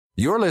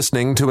You're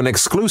listening to an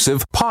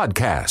exclusive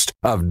podcast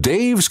of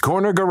Dave's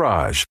Corner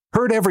Garage.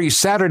 Heard every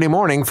Saturday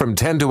morning from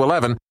 10 to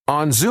 11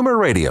 on Zoomer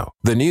Radio,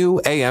 the new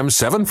AM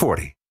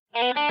 740.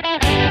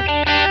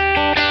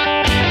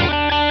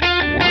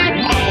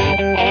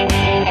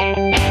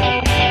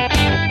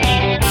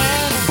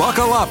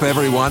 Buckle up,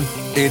 everyone.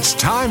 It's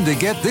time to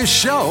get this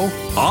show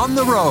on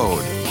the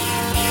road.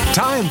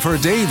 Time for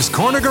Dave's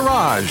Corner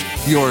Garage,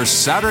 your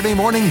Saturday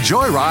morning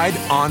joyride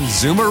on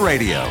Zoomer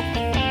Radio.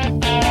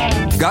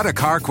 Got a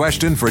car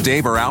question for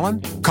Dave or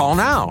Alan? Call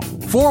now,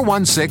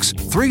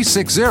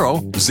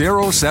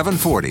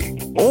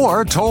 416-360-0740.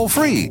 Or toll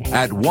free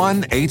at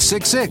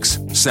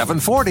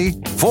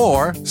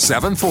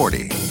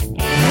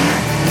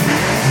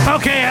 1-866-740-4740.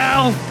 Okay,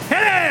 Al,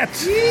 hit it!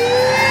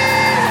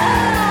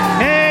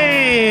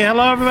 Hey,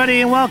 hello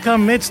everybody and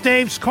welcome. It's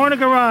Dave's Corner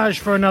Garage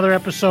for another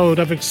episode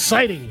of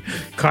exciting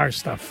car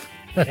stuff.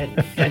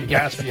 and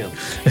gas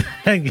fumes.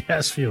 And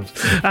gas fumes.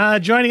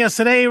 Joining us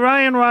today,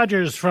 Ryan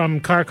Rogers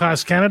from Car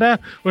Cost Canada.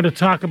 We're going to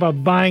talk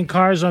about buying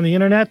cars on the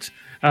internet.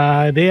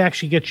 They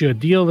actually get you a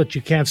deal that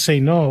you can't say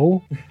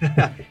no.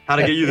 How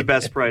to get you the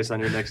best price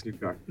on your next new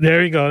car.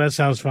 There you go. That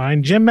sounds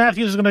fine. Jim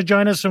Matthews is going to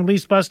join us from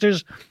Lease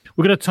Busters.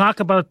 We're going to talk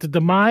about the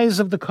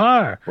demise of the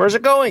car. Where's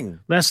it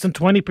going? Less than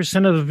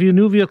 20% of the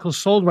new vehicles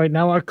sold right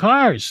now are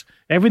cars.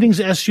 Everything's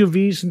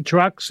SUVs and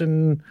trucks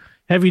and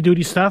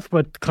heavy-duty stuff,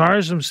 but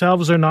cars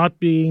themselves are not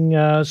being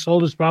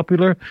sold as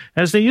popular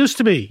as they used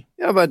to be.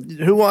 Yeah, but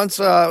who wants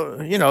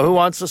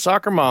a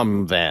soccer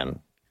mom van?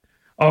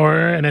 Or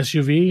an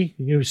SUV,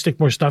 you stick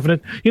more stuff in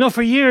it. You know,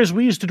 for years,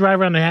 we used to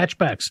drive around in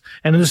hatchbacks.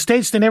 And in the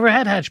States, they never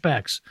had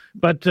hatchbacks.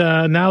 But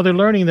now they're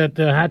learning that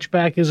the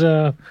hatchback is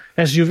a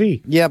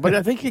SUV. Yeah, but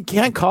I think you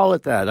can't call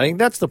it that. I think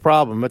that's the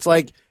problem. It's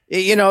like,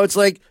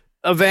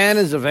 a van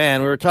is a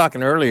van. We were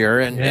talking earlier,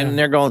 and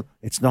they're going,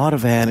 it's not a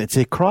van. It's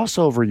a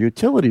crossover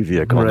utility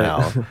vehicle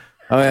now.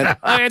 I mean,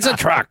 it's a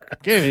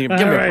truck. Give me a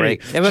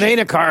break. If it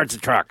ain't a car, it's a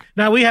truck.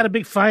 Now, we had a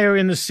big fire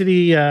in the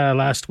city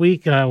last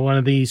week. One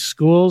of these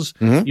schools,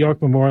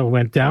 York Memorial,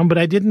 went down. But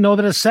I didn't know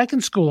that a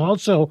second school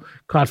also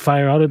caught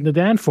fire out in the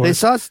Danforth.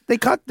 They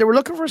were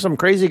looking for some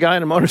crazy guy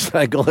on a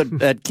motorcycle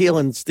at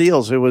Keelan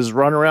Steels who was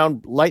running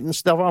around lighting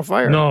stuff on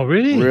fire. No,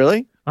 really?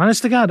 Really?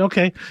 Honest to God,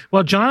 okay.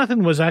 Well,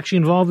 Jonathan was actually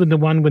involved in the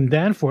one with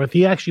Danforth.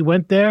 He actually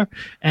went there,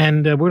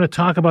 and we're going to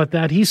talk about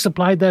that. He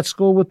supplied that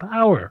school with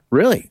power.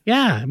 Really?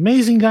 Yeah,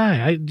 amazing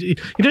guy.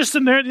 Just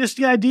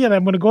the idea that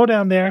I'm going to go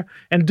down there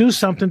and do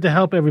something to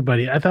help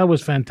everybody. I thought it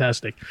was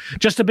fantastic.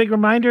 Just a big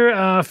reminder,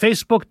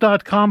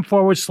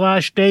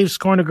 Facebook.com/Dave's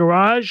Corner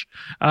Garage.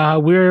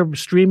 We're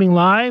streaming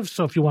live,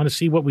 so if you want to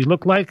see what we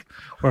look like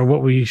or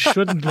what we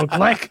shouldn't look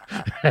like.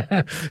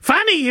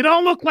 Funny, you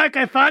don't look like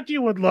I thought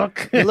you would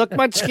look. You look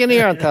much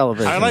skinnier on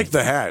television. I like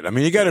the hat. I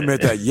mean, you got to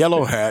admit that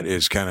yellow hat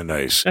is kind of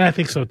nice. I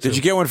think so, too. Did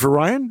you get one for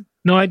Ryan?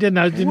 No, I didn't.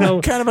 I didn't know.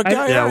 What kind of a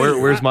guy?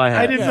 Where's my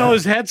hat? I didn't know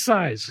his head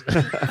size.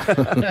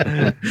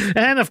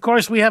 And, of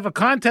course, we have a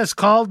contest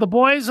called The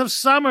Boys of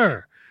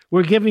Summer.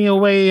 We're giving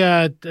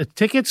away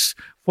tickets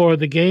for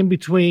the game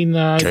between...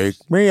 Take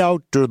me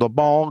out to the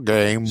ball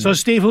game. So,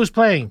 Steve, who's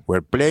playing?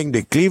 We're playing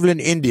the Cleveland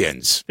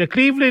Indians. The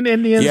Cleveland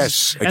Indians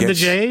yes, and the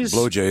Jays?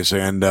 Blue Jays.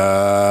 And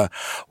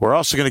we're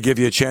also going to give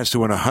you a chance to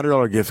win a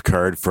 $100 gift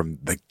card from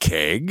the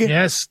Keg.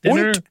 Yes,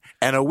 dinner.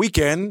 And a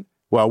weekend,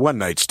 well, one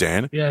night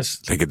stand. Yes.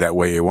 Take it that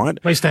way you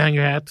want. Place to hang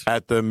your hat.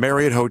 At the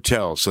Marriott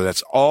Hotel. So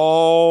that's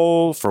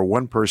all for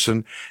one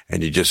person.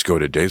 And you just go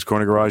to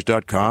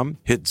davescornergarage.com,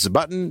 hit the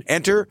button,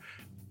 enter,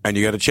 and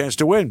you got a chance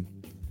to win.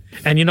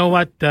 And you know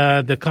what?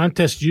 The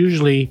contest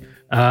usually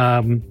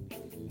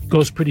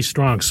goes pretty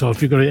strong. So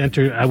if you're going to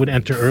enter, I would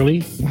enter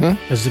early,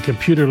 as the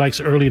computer likes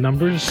early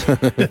numbers.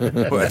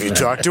 Well, have you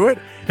talked to it?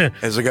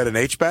 Has it got an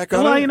H-back on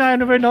it? Well, you know, I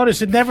never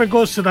noticed. It never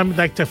goes to them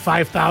like to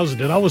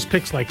 5,000. It always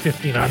picks like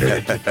 1,500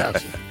 or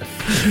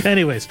 2,000.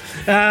 Anyways,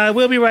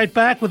 we'll be right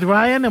back with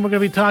Ryan, and we're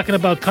going to be talking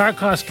about Car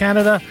Cost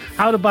Canada,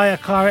 how to buy a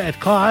car at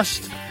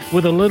cost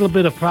with a little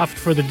bit of profit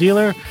for the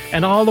dealer,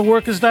 and all the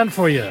work is done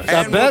for you.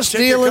 The best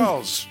deal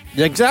in...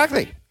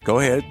 Exactly. Go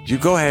ahead. You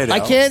go ahead,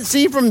 Al. I can't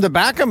see from the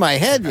back of my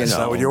head, That's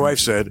not what your wife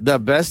said. The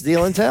best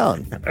deal in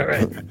town. All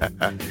right.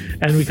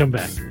 And we come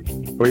back.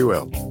 We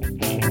will.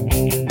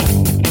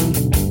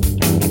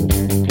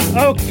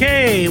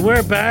 Okay,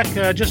 we're back.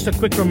 Just a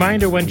quick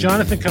reminder, when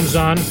Jonathan comes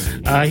on,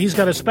 he's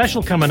got a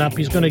special coming up.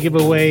 He's going to give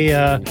away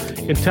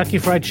Kentucky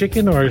Fried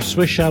Chicken or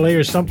Swiss Chalet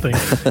or something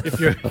if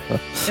you're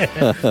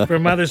for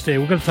Mother's Day.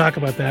 We're going to talk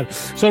about that.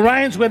 So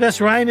Ryan's with us.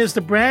 Ryan is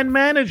the brand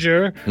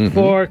manager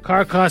for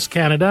Car Cost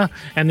Canada.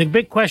 And the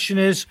big question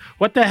is,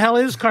 what the hell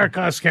is Car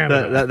Cost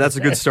Canada? That's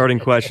a good starting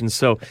question.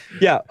 So,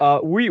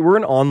 we're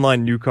an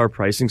online new car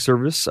pricing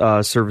service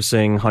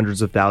servicing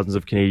hundreds of thousands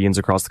of Canadians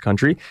across the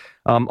country.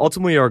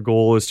 Ultimately, our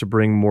goal is to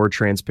bring more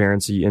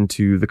transparency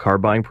into the car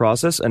buying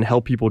process and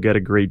help people get a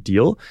great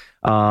deal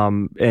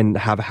and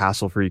have a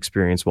hassle-free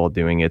experience while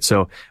doing it.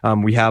 So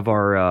we have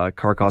our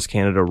Car Cost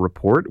Canada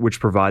report, which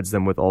provides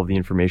them with all the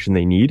information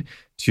they need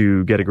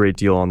to get a great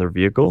deal on their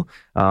vehicle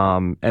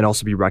and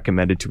also be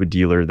recommended to a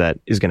dealer that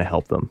is going to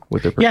help them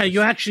with their purchase. Yeah,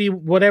 you actually,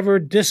 whatever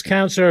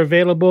discounts are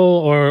available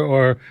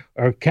or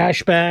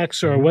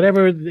cashbacks or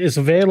whatever is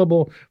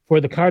available for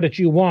the car that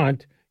you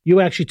want, you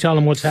actually tell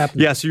them what's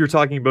happening. Yeah, so you're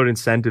talking about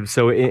incentives.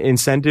 So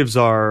incentives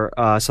are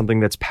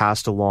something that's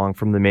passed along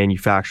from the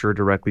manufacturer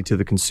directly to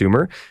the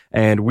consumer.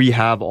 And we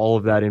have all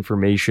of that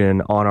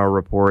information on our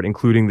report,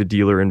 including the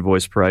dealer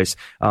invoice price.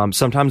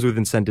 Sometimes with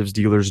incentives,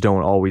 dealers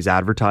don't always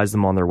advertise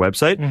them on their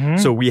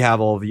website. So we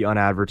have all the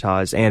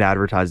unadvertised and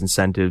advertised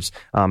incentives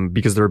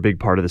because they're a big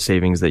part of the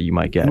savings that you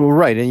might get. Well,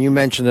 right. And you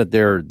mentioned that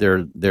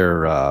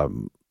they're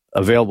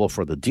available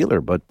for the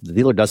dealer, but the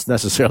dealer doesn't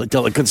necessarily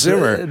tell the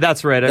consumer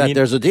That's right. that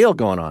there's a deal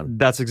going on.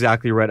 That's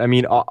exactly right. I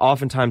mean,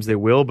 oftentimes they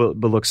will, but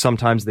look,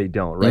 sometimes they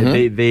don't,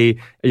 right? They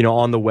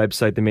on the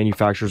website, the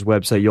manufacturer's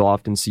website, you'll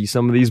often see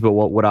some of these, but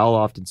what I'll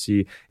often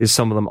see is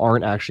some of them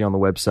aren't actually on the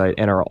website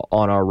and are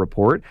on our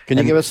report. Can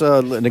you give us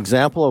an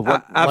example of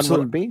what one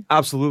would be?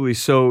 Absolutely.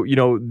 So,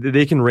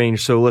 they can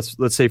range. So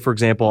let's say, for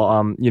example,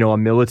 a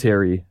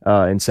military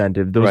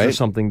incentive. Those are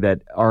something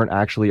that aren't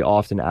actually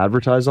often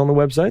advertised on the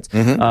websites.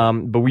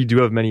 But we do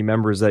have many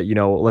members that,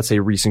 let's say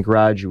recent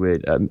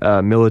graduate,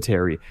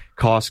 military,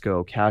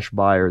 Costco, cash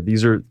buyer.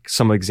 These are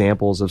some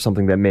examples of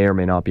something that may or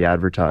may not be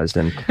advertised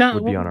and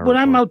would be on our report. When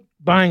I'm out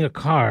buying a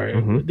car,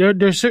 there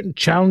are certain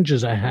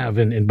challenges I have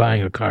in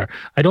buying a car.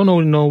 I don't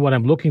know what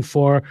I'm looking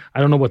for. I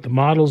don't know what the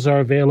models are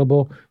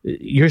available.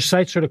 Your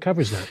site sort of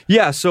covers that.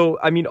 Yeah. So,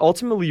 I mean,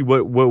 ultimately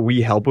what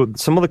we help with,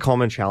 some of the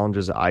common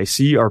challenges I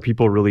see are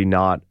people really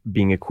not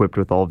being equipped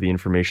with all of the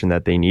information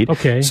that they need.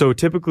 Okay. So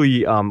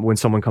typically when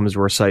someone comes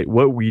to our site,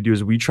 what we do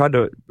is we try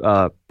to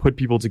put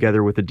people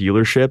together with a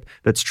dealership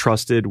that's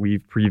trusted,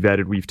 we've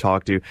pre-vetted, we've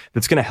talked to,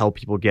 that's going to help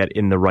people get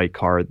in the right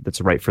car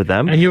that's right for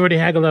them. And you already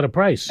haggled out a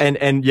price.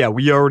 And yeah,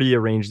 we already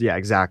arranged. Yeah,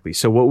 exactly.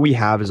 So what we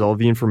have is all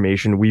the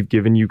information. We've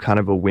given you kind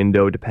of a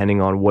window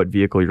depending on what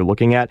vehicle you're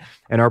looking at.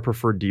 And our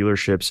preferred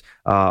dealerships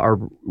are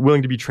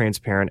willing to be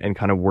transparent and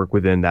kind of work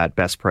within that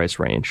best price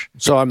range.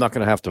 So I'm not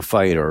going to have to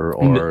fight or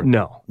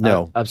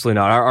No, absolutely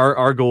not.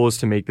 Our goal is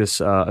to make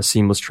this a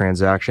seamless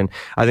transaction.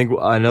 I think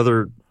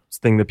another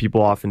thing that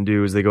people often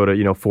do is they go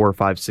to 4,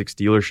 5, 6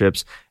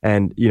 dealerships,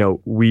 and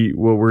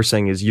what we're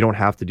saying is you don't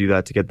have to do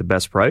that to get the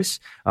best price.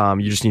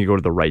 You just need to go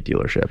to the right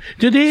dealership.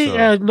 Do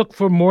they look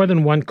for more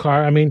than one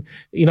car? I mean,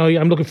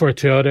 I'm looking for a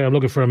Toyota, I'm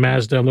looking for a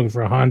Mazda, I'm looking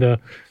for a Honda.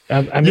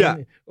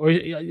 Or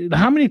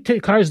how many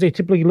cars they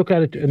typically look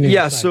at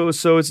it? So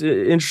it's an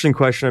interesting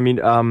question. I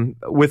mean,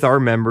 with our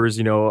members,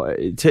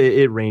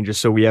 it ranges.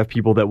 So we have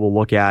people that will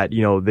look at,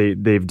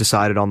 they've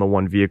decided on the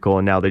one vehicle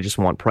and now they just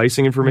want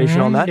pricing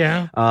information on that.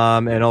 Yeah.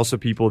 And also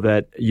people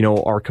that,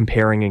 are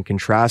comparing and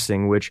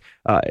contrasting, which,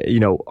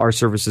 our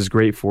service is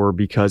great for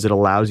because it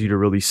allows you to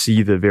really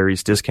see the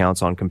various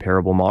discounts on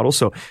comparable models.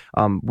 So,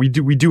 we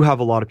do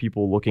have a lot of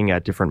people looking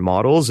at different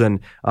models,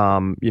 and,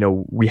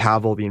 we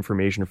have all the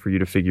information for you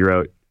to figure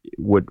out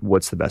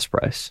what's the best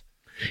price.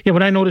 Yeah,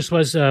 what I noticed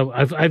was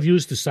I've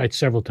used the site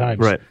several times.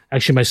 Right.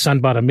 Actually, my son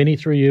bought a Mini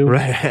through you,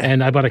 right.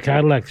 And I bought a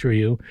Cadillac through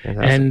you.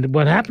 Fantastic. And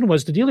what happened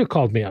was the dealer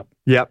called me up.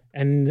 Yep.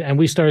 And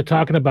we started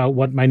talking about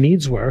what my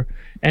needs were,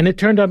 and it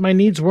turned out my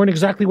needs weren't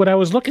exactly what I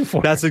was looking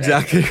for. That's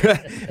exactly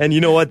right. And you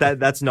know what?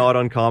 That's not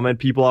uncommon.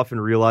 People often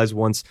realize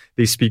once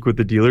they speak with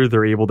the dealer,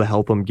 they're able to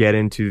help them get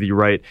into the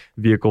right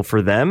vehicle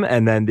for them,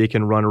 and then they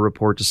can run a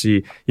report to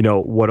see,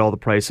 what all the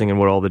pricing and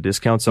what all the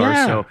discounts are.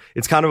 Yeah. So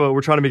it's kind of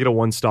we're trying to make it a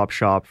one-stop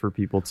shop for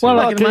people to.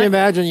 Well, can you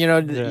imagine,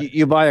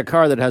 you buy a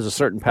car that has a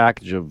certain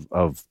package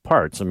of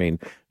parts. I mean,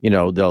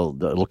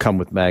 it'll come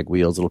with mag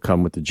wheels, it'll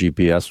come with the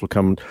GPS, it'll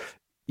come.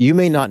 You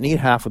may not need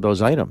half of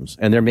those items,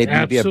 and there may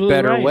be a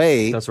better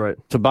way That's right.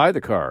 to buy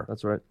the car.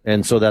 That's right.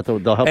 And so that they'll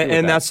help you with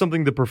and that. that's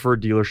something the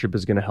preferred dealership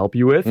is going to help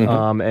you with,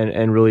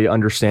 and really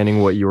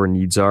understanding what your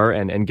needs are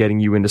and getting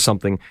you into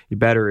something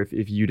better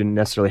if you didn't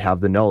necessarily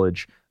have the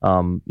knowledge,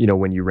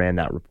 when you ran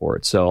that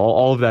report. So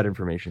all of that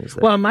information is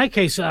there. Well, in my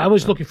case, I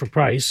was looking for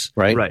price.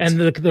 Right. And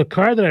the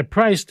car that I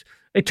priced,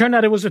 it turned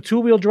out it was a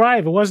 2-wheel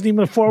drive. It wasn't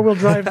even a 4-wheel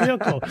drive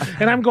vehicle.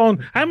 And I'm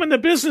going, I'm in the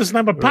business and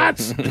I'm a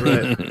POTS.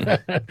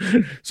 Right.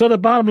 So the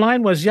bottom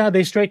line was,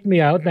 they straightened me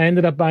out and I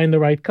ended up buying the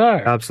right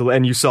car. Absolutely.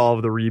 And you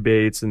solve the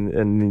rebates and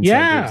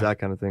incentives, that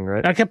kind of thing,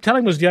 right? I kept telling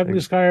him it was the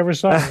ugliest car I ever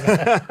saw.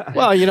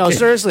 Well,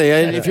 seriously,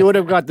 if you would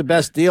have got the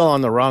best deal on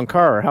the wrong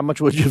car, how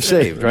much would you have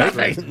saved, right?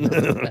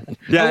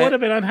 I would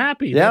have been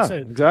unhappy. Yeah, That's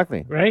it.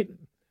 exactly. Right?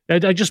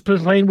 I just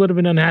plain would have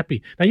been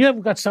unhappy. Now, you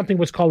have got something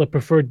what's called a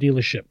preferred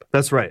dealership.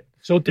 That's right.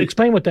 So to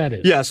explain what that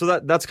is. Yeah,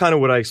 so that's kind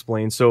of what I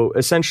explained. So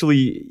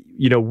essentially,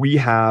 we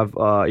have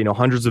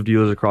hundreds of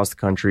dealers across the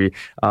country,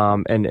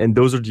 and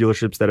those are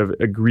dealerships that have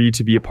agreed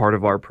to be a part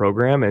of our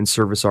program and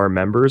service our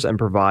members and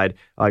provide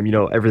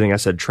everything I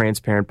said,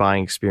 transparent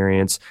buying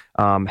experience,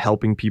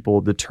 helping people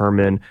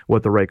determine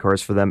what the right car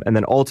is for them, and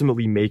then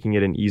ultimately making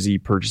it an easy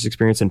purchase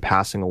experience and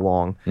passing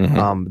along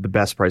the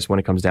best price when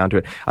it comes down to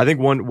it. I think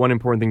one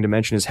important thing to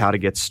mention is how to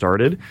get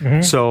started.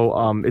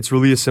 So it's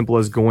really as simple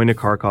as going to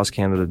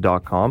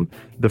carcostcanada.com.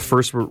 The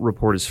first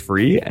report is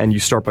free, and you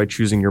start by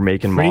choosing your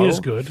make and model. Free is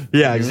good.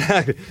 Yeah,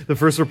 exactly. The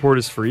first report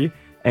is free,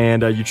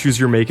 and you choose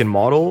your make and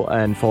model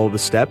and follow the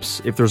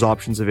steps. If there's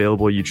options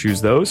available, you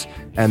choose those,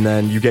 and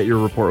then you get your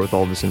report with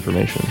all this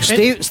information.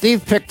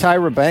 Steve picked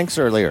Tyra Banks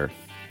earlier.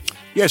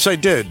 Yes, I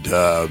did.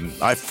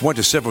 I went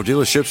to several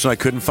dealerships and I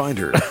couldn't find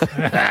her.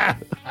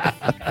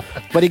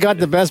 But he got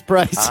the best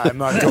price. I'm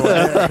not going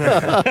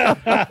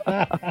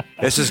there.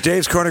 This is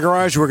Dave's Corner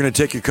Garage. We're going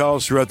to take your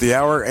calls throughout the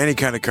hour. Any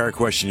kind of car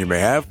question you may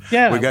have.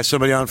 Yeah. We got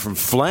somebody on from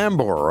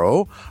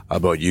Flamborough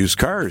about used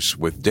cars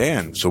with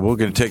Dan. So we're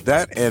going to take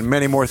that and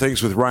many more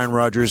things with Ryan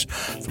Rogers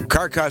from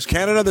Car Cost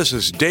Canada. This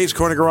is Dave's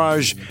Corner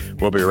Garage.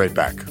 We'll be right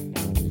back.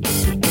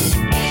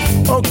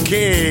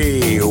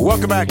 Okay,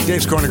 welcome back to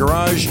Dave's Corner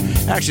Garage.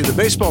 Actually, the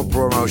baseball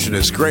promotion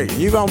is great.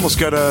 You've almost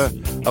got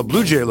a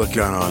Blue Jay look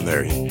going on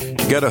there. You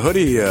got a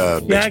hoodie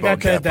I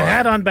got the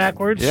hat on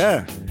backwards.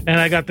 Yeah. And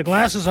I got the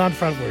glasses on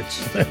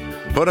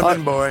frontwards. Put them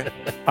in, boy.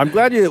 I'm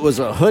glad it was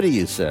a hoodie,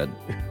 you said.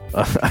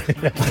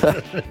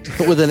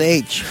 With an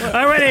H.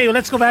 All right, hey,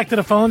 let's go back to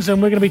the phones,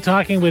 and we're going to be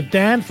talking with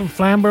Dan from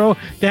Flamborough.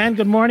 Dan,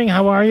 good morning.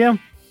 How are you?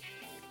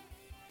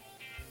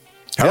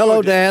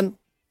 Hello, Dan.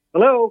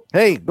 Hello.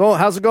 Hey,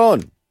 how's it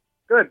going?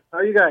 Good. How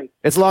are you guys?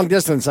 It's long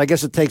distance. I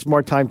guess it takes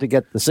more time to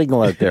get the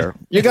signal out there.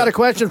 You got a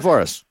question for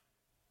us?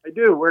 I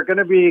do. We're going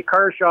to be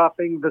car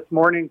shopping this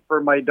morning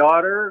for my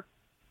daughter.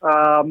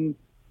 I've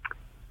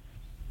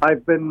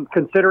been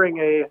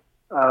considering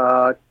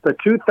the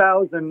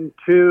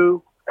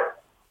 2002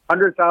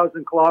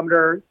 100,000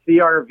 kilometer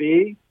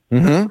CRV.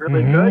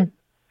 Really good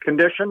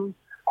condition.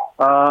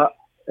 A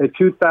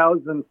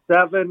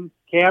 2007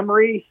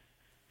 Camry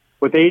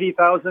with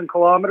 80,000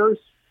 kilometers.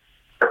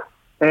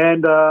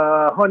 And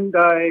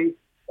Hyundai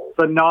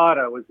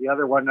Sonata was the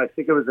other one. I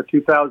think it was a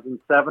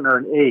 2007 or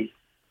an 8.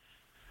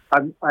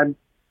 I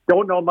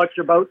don't know much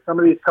about some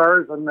of these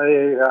cars and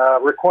the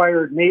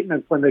required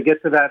maintenance when they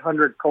get to that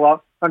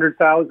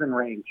 100,000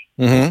 range.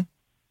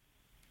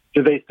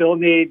 Do they still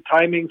need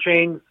timing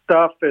chain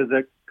stuff?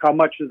 How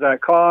much does that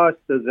cost?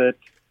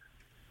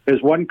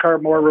 Is one car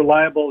more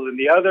reliable than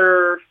the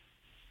other?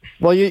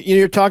 Well,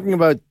 you're talking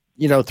about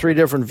three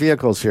different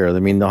vehicles here. I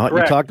mean,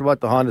 you talked about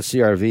the Honda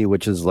CRV,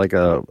 which is like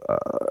a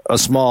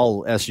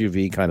small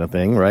SUV kind of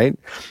thing, right?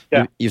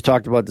 Yeah. You've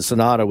talked about the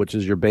Sonata, which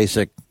is your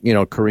basic,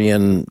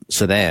 Korean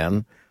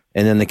sedan,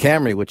 and then the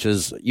Camry, which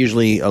is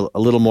usually a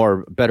little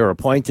more better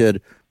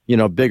appointed,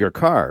 bigger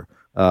car.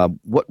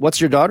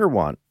 What's your daughter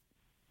want?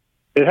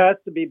 It has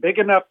to be big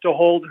enough to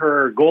hold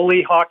her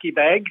goalie hockey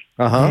bag,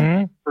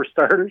 for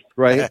starters.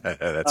 Right.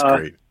 That's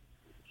great.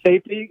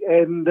 Safety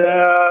and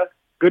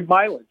good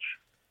mileage.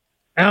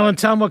 Alan,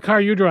 tell them what car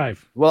you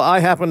drive. Well, I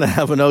happen to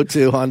have an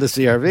 02 Honda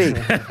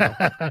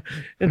CRV.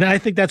 And I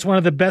think that's one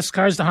of the best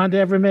cars the Honda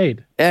ever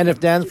made. And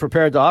if Dan's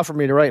prepared to offer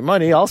me the right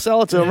money, I'll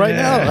sell it to him right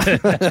now.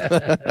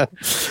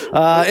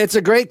 It's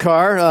a great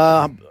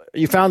car.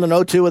 You found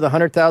an 02 with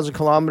 100,000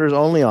 kilometers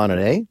only on it,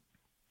 eh?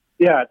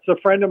 Yeah, it's a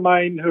friend of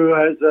mine who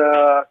has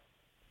a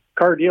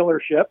car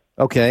dealership.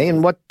 Okay,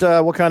 and what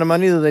kind of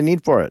money do they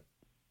need for it?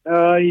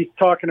 He's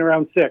talking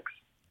around 6.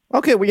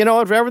 Okay,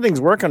 well, if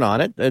everything's working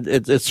on it,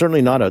 it's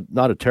certainly not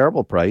a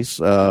terrible price.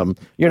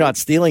 You're not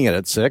stealing it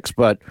at 6,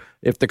 but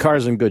if the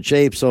car's in good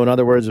shape, so in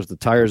other words, if the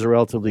tires are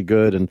relatively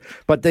good,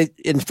 but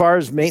as far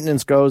as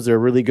maintenance goes, they're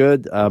really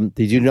good.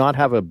 They do not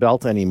have a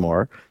belt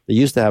anymore. They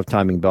used to have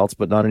timing belts,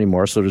 but not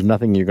anymore. So there's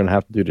nothing you're going to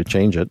have to do to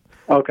change it.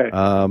 Okay.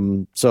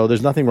 So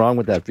there's nothing wrong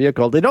with that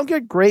vehicle. They don't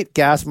get great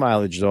gas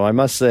mileage, though, I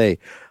must say.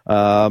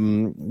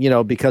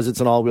 Because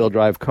it's an all-wheel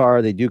drive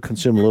car, they do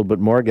consume a little bit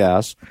more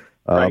gas.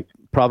 Right.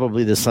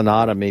 Probably the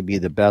Sonata may be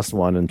the best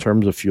one in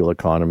terms of fuel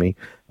economy.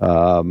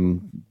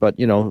 But,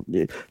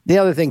 the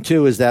other thing,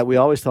 too, is that we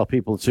always tell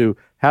people to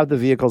have the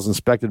vehicles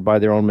inspected by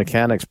their own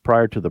mechanics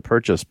prior to the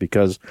purchase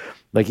because,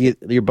 like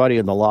your buddy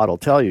in the lot will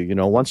tell you,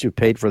 once you've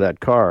paid for that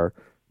car,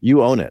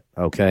 you own it,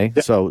 okay?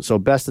 Yeah. So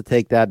best to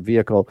take that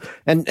vehicle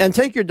and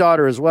take your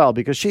daughter as well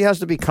because she has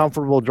to be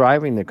comfortable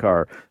driving the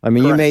car. I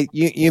mean,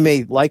 you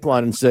may like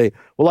one and say,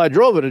 well, I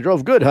drove it. It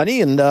drove good,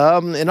 honey, and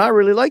I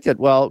really liked it.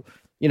 Well,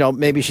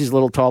 maybe she's a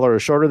little taller or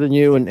shorter than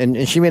you,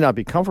 and she may not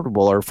be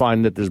comfortable or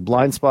find that there's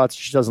blind spots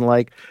she doesn't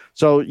like.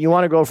 So you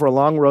want to go for a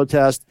long road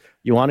test.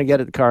 You want to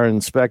get the car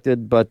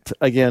inspected. But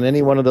again,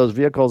 any one of those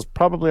vehicles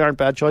probably aren't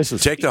bad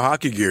choices. Take the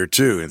hockey gear,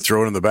 too, and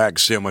throw it in the bag,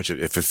 see how much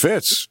if it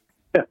fits.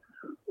 Yeah.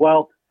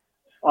 Well,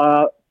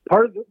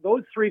 part of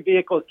those 3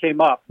 vehicles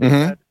came up.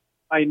 Mm-hmm.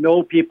 I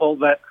know people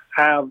that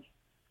have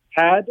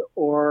had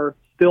or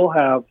still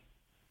have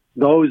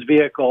those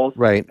vehicles.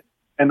 Right.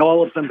 and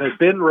all of them have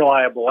been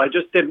reliable. I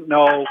just didn't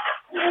know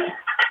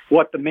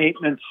what the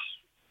maintenance,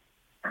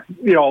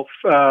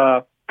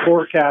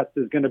 forecast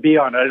is going to be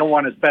on it. I don't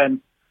want to spend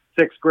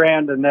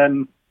 $6,000 and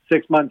then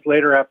 6 months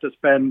later have to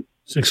spend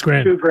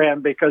 $6,000,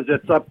 $2,000 because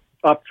it's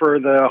up for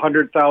the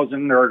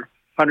 100,000 or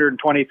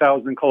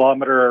 120,000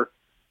 kilometer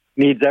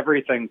needs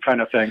everything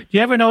kind of thing.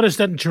 You ever notice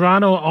that in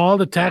Toronto, all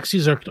the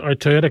taxis are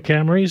Toyota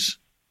Camrys?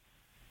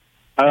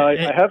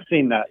 I have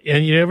seen that.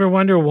 And you ever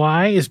wonder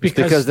why? It's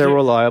because they're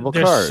reliable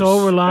they're cars. They're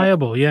so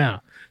reliable, yeah.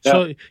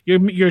 So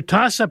your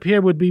toss-up here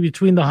would be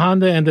between the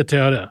Honda and the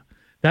Toyota.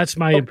 That's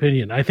my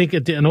opinion. I think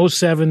an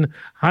 07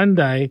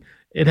 Hyundai,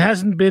 it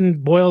hasn't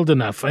been boiled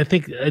enough. I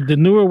think the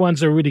newer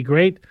ones are really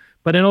great,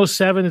 but in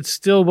 07, it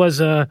still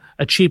was a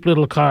cheap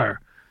little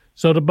car.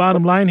 So the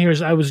bottom line here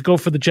is I would go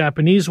for the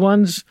Japanese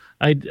ones.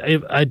 I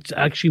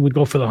actually would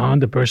go for the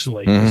Honda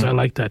personally because I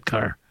like that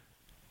car.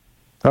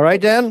 All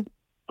right, Dan?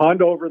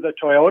 Honda over the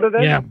Toyota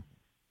then?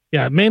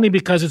 Yeah, mainly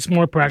because it's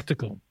more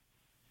practical.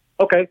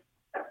 Okay.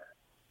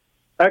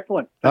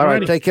 Excellent. All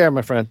right, take care,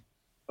 my friend.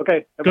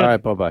 Okay. All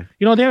right, bye-bye.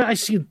 There I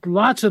see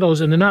lots of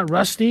those, and they're not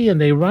rusty, and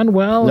they run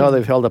well. No,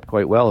 they've held up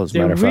quite well, as a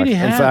matter of fact. Really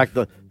have. In fact,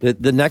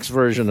 the next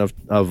version of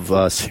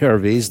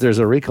CRVs, there's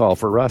a recall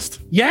for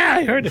rust. Yeah,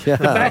 I heard it. The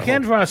back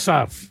end rusts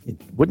off.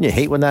 Wouldn't you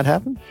hate when that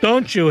happened?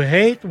 Don't you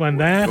hate when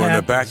that happens? When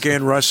the back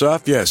end rusts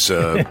off, yes.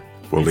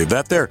 We'll leave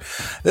that there.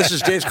 This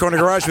is Dave's Corner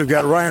Garage. We've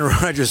got Ryan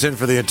Rogers in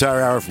for the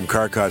entire hour from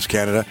Car Cost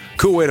Canada.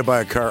 Cool way to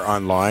buy a car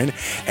online.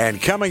 And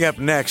coming up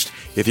next,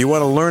 if you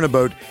want to learn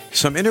about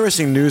some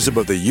interesting news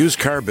about the used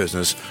car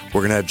business,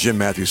 we're going to have Jim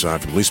Matthews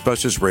on from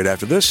Leasebusters right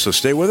after this. So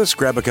stay with us,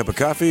 grab a cup of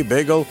coffee,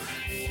 bagel,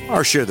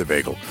 or share the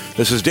bagel.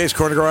 This is Dave's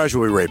Corner Garage.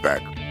 We'll be right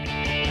back.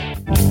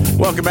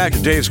 Welcome back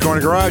to Dave's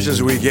Corner Garage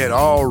as we get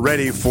all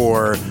ready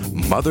for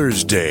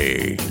Mother's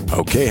Day.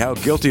 Okay, how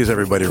guilty is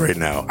everybody right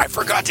now? I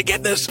forgot to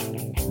get this.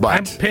 But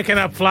I'm picking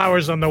up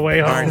flowers on the way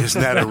home. Darn,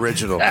 isn't that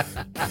original?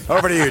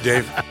 Over to you,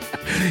 Dave.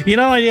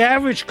 The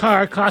average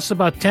car costs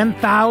about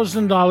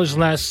 $10,000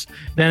 less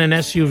than an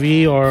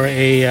SUV or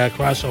a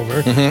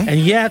crossover, and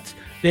yet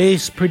they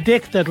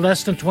predict that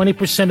less than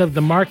 20% of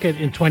the market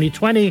in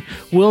 2020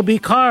 will be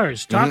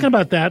cars. Talking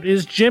about that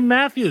is Jim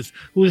Matthews,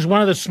 who is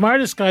one of the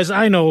smartest guys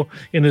I know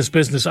in this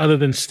business, other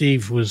than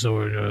Steve, who's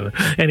over.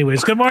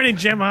 Anyways, good morning,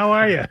 Jim. How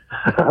are you?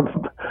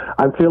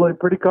 I'm feeling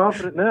pretty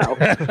confident now.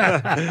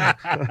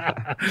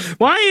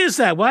 Why is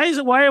that?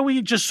 Why are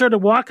we just sort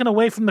of walking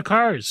away from the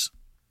cars?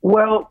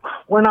 Well,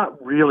 we're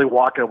not really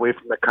walking away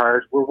from the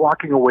cars. We're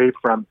walking away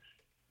from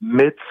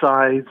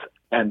mid-size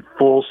and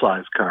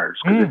full-size cars.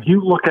 Because if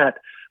you look at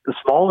the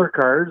smaller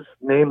cars,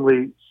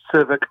 namely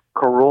Civic,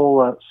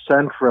 Corolla,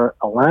 Sentra,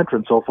 Elantra,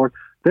 and so forth,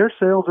 their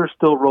sales are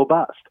still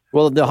robust.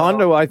 Well, the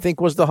Honda, I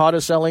think, was the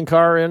hottest selling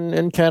car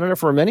in Canada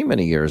for many,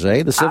 many years,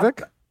 eh? The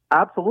Civic?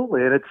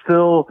 Absolutely. And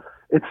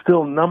it's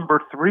still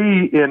number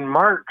 3 in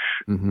March,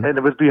 and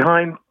it was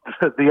behind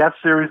the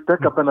F-Series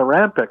pickup and the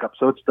Ram pickup.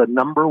 So it's the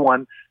number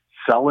 1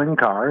 selling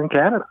car in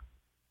Canada.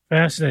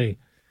 Fascinating.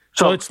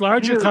 So it's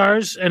larger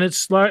cars and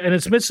it's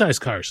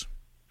mid-sized cars.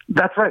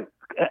 That's right.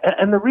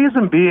 And the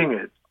reason being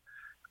is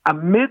a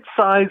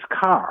mid-sized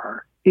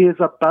car is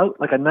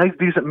about, like a nice,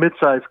 decent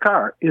mid-sized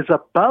car, is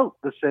about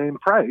the same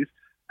price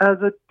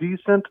as a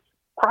decent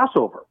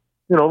crossover.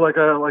 Like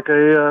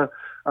an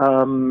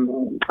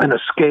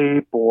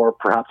Escape or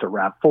perhaps a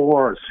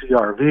RAV4, a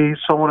CRV,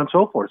 so on and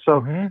so forth.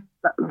 So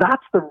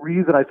that's the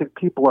reason I think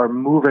people are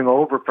moving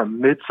over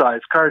from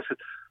mid-sized cars.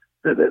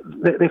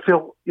 They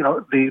feel,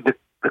 the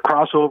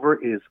crossover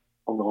is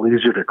a little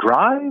easier to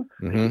drive.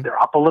 They're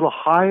up a little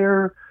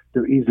higher.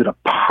 They're easy to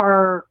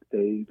park.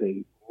 They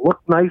look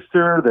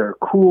nicer. They're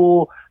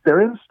cool.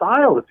 They're in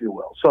style, if you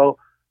will. So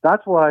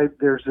that's why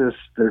there's this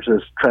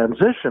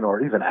transition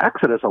or even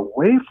exodus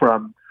away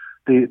from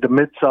the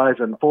mid-size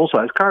and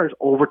full-size cars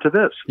over to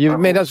this. You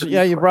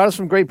brought us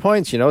some great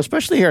points,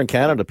 especially here in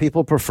Canada.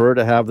 People prefer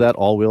to have that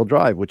all-wheel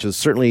drive, which is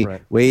certainly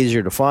way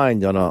easier to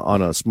find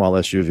on a small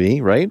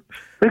SUV, right?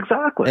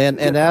 Exactly. And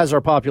as our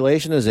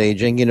population is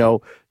aging,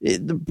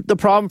 the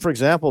problem, for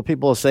example,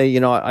 people will say,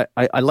 I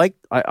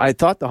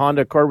thought the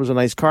Honda Accord was a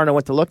nice car and I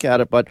went to look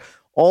at it, but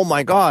oh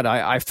my God,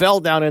 I fell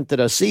down into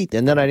the seat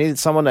and then I needed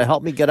someone to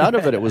help me get out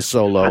of it. It was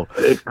so low.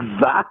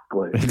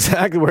 Exactly.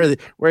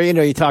 Where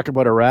you talk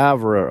about a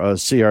RAV or a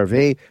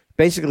CRV.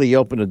 Basically, you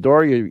open the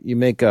door, you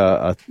make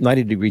a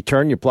 90-degree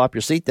turn, you plop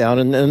your seat down,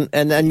 and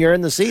then you're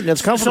in the seat, and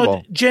it's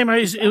comfortable. So, Jim,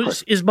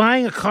 is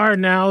buying a car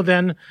now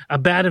then a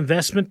bad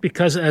investment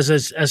because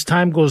as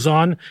time goes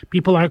on,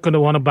 people aren't going to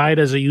want to buy it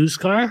as a used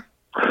car?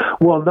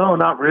 Well, no,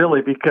 not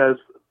really, because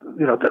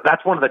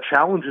that's one of the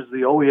challenges the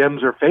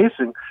OEMs are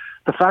facing.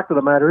 The fact of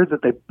the matter is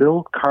that they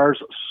build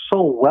cars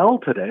so well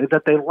today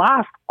that they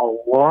last a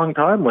long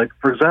time. Like,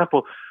 for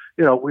example,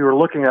 we were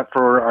looking at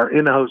for our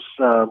in-house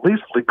lease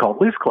fleet called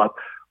Lease Club.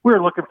 We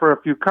were looking for a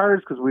few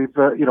cars because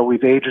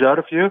we've aged out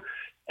a few.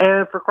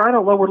 And for crying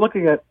out loud, we're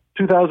looking at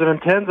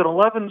 2010s and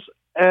 11s,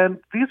 and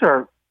these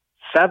are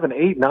 7,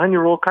 8,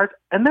 9-year-old cars,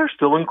 and they're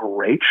still in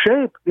great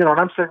shape. And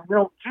I'm saying,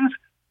 geez,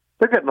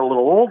 they're getting a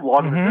little old,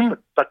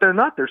 but they're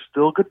not. They're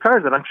still good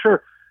cars. And I'm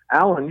sure,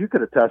 Alan, you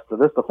could attest to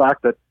this, the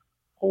fact that,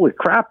 holy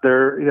crap,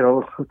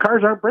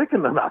 cars aren't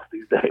breaking enough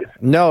these days.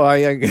 No,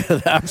 I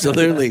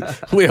absolutely.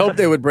 We hope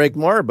they would break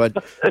more,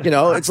 but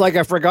it's like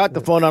I forgot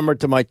the phone number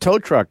to my tow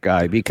truck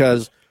guy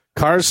because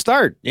cars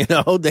start. You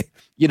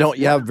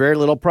have very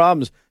little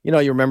problems. You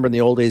remember in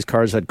the old days,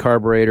 cars had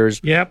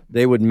carburetors. Yep,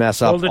 they would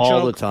mess up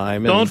all the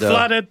time. Don't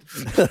flood it.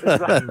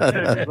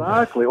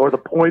 Exactly, or the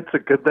points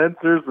and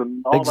condensers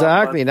and all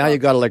exactly. That now you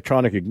got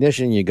electronic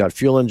ignition, you got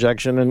fuel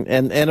injection,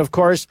 and of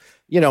course,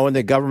 when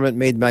the government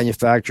made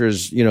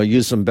manufacturers,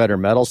 use some better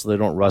metal so they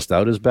don't rust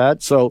out as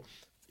bad. So,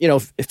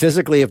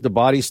 physically, if the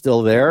body's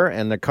still there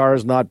and the car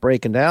is not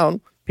breaking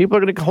down, people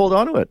are going to hold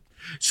on to it.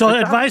 So,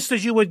 advice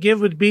that you would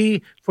give would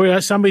be for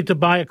somebody to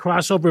buy a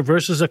crossover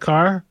versus a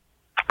car?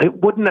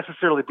 It wouldn't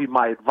necessarily be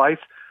my advice.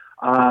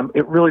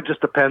 It really just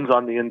depends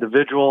on the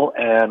individual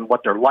and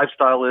what their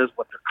lifestyle is,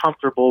 what they're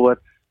comfortable with,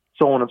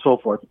 so on and so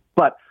forth.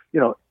 But,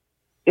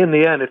 in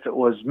the end, if it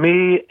was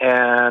me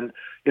and,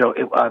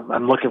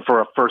 I'm looking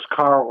for a first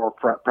car or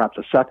perhaps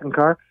a second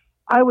car,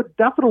 I would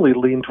definitely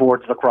lean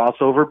towards the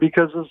crossover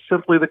because of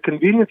simply the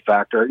convenience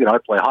factor. I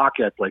play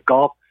hockey, I play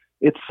golf.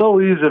 It's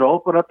so easy to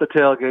open up the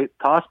tailgate,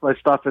 toss my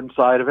stuff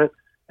inside of it,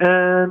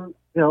 and,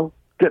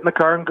 get in the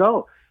car and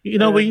go.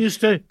 We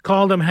used to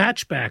call them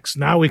hatchbacks.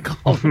 Now we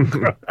call them.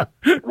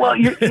 Well,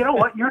 you know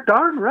what? You're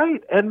darn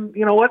right. And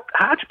you know what?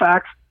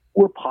 Hatchbacks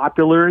were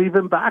popular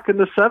even back in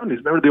the 70s.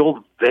 Remember the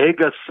old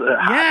Vegas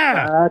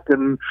hatchback?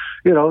 And,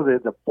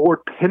 the Ford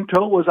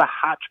Pinto was a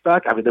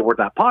hatchback. I mean, they weren't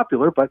that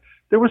popular, but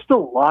there were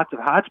still lots of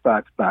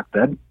hatchbacks back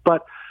then.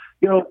 But,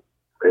 the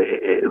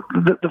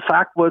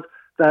fact was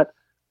that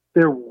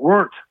there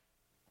weren't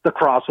the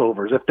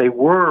crossovers. If they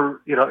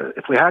were,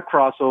 if we had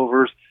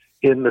crossovers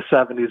in the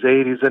 70s,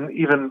 80s, and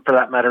even for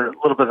that matter, a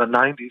little bit of the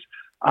 90s,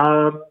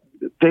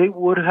 they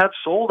would have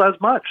sold as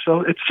much.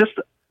 So it's just,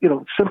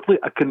 simply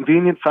a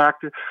convenient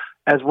factor,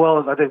 as well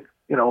as I think,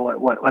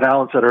 what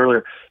Alan said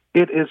earlier.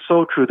 It is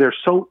so true. They're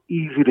so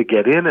easy to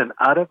get in and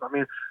out of. I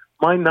mean,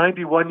 my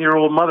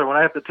 91-year-old mother, when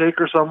I have to take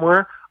her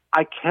somewhere,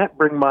 I can't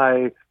bring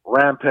my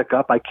Ram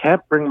pickup. I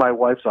can't bring my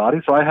wife's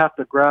Audi, so I have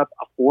to grab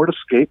a Ford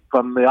Escape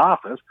from the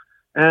office,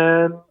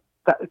 and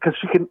because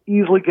she can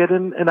easily get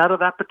in and out of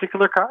that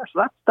particular car.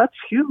 So that's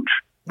huge.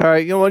 All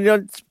right.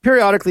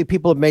 Periodically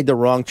people have made the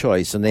wrong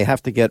choice and they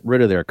have to get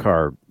rid of their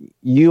car.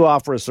 You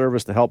offer a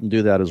service to help them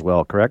do that as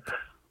well, correct?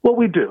 Well,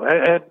 we do.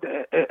 And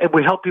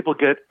we help people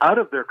get out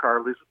of their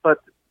car leases, but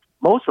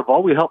most of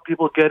all, we help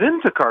people get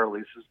into car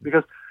leases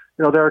because,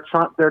 there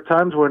are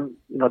times when,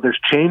 there's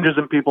changes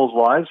in people's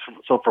lives.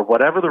 So for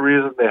whatever the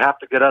reason, they have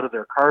to get out of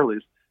their car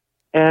lease.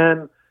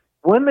 And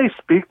when they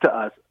speak to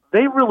us,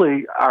 they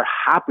really are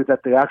happy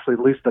that they actually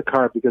leased the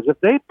car, because if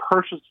they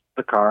purchased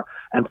the car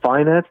and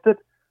financed it,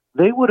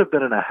 they would have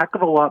been in a heck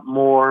of a lot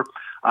more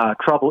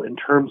trouble in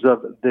terms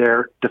of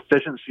their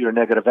deficiency or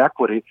negative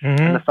equity.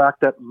 Mm-hmm. And the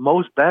fact that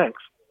most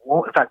banks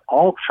won't, in fact,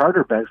 all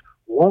charter banks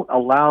won't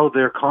allow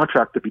their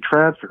contract to be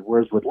transferred,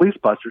 whereas with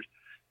LeaseBusters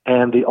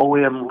and the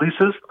OEM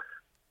leases,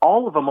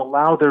 all of them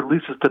allow their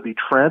leases to be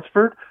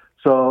transferred.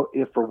 So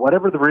if for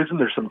whatever the reason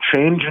there's some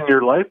change in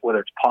your life, whether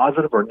it's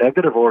positive or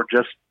negative, or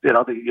just,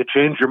 you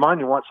change your mind,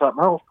 you want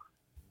something else,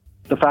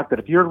 the fact that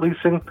if you're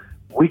leasing,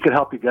 we can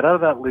help you get out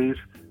of that lease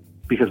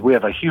because we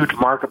have a huge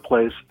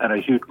marketplace and a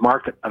huge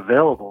market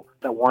available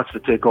that wants to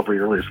take over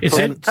your lease. It's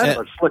kind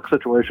of a slick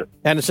situation.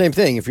 And the same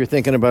thing, if you're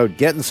thinking about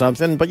getting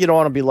something, but you don't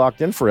want to be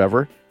locked in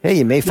forever, hey,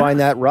 you may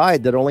find that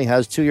ride that only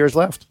has 2 years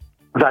left.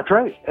 That's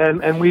right.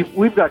 And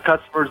we've got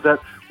customers that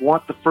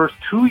want the first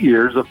 2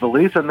 years of the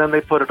lease, and then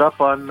they put it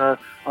up on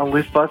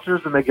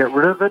LeaseBusters, and they get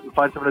rid of it and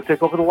find someone to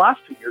take over the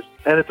last 2 years.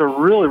 And it's a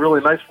really,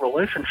 really nice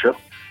relationship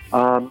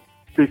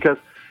because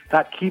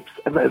that keeps,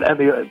 and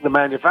the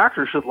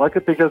manufacturer should like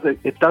it because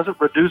it doesn't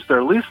reduce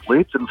their lease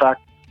fleets. In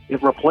fact,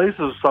 it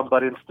replaces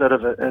somebody instead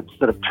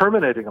of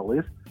terminating a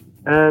lease,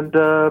 and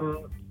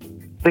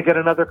they get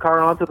another car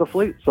onto the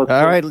fleet. So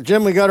all right,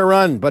 Jim, we got to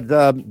run,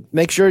 but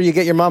make sure you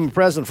get your mom a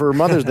present for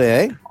Mother's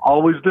Day, eh?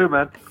 Always do,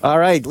 man. All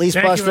right,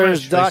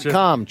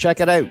 leasebusters.com. Check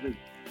it out.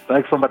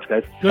 Thanks so much,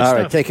 guys. Good all stuff.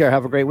 right, take care.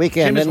 Have a great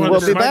weekend, Jim is and one we'll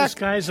of the be back. smartest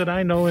guys that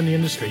I know in the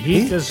industry.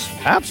 He just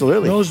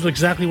absolutely knows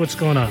exactly what's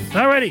going on.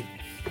 All righty.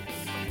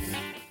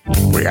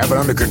 We have it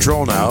under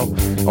control now.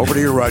 Over to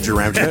you, Roger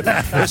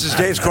Ramschmidt. This is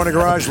Dave's Corner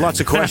Garage.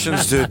 Lots of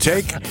questions to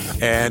take.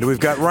 And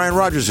we've got Ryan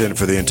Rogers in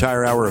for the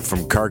entire hour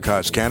from Car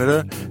Cost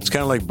Canada. It's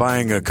kind of like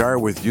buying a car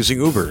with using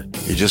Uber.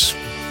 You just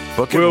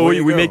book it. Well,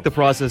 we make the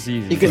process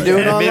easy. You can do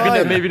it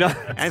online. Maybe not.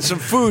 And some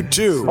food,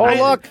 too. Oh,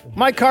 look,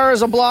 my car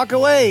is a block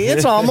away.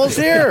 It's almost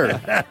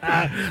here. All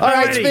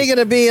right, speaking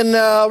of being,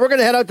 we're going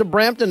to head out to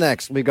Brampton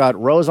next. We got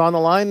Rose on the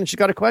line, and she's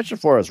got a question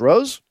for us.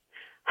 Rose?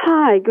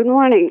 Hi, good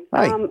morning.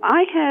 Hi.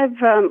 I have,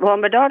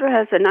 my daughter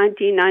has a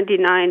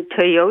 1999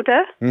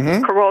 Toyota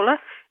Corolla,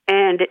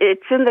 and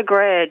it's in the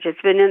garage. It's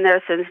been in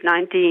there since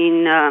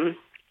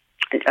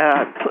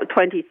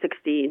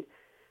 2016.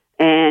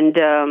 And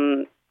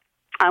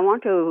I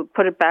want to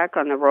put it back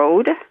on the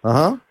road.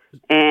 Uh-huh.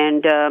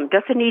 And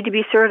does it need to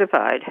be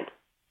certified?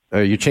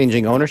 Are you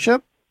changing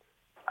ownership?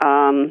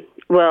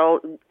 Well,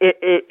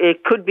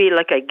 it could be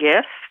like a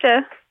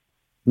gift.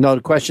 No,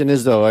 the question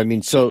is though. I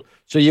mean, so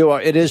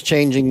it is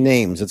changing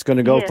names. It's going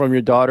to go Yes. from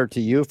your daughter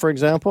to you, for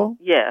example.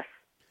 Yes.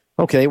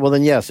 Okay, well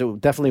then yes, it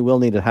definitely will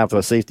need to have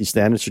a safety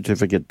standard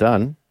certificate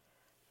done.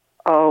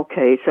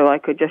 Okay, so I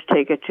could just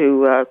take it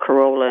to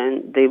Corolla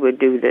and they would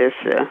do this.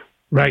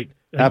 Right.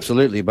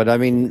 Absolutely, but I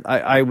mean,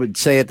 I would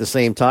say at the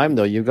same time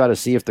though, you've got to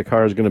see if the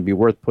car is going to be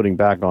worth putting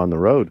back on the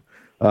road.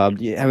 Do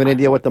you have an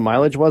idea what the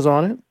mileage was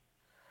on it?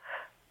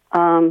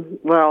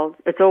 Well,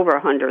 it's over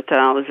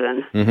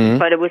 100,000,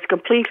 but it was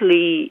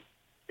completely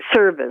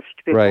serviced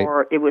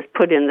before it was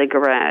put in the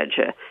garage,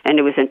 and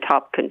it was in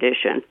top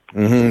condition.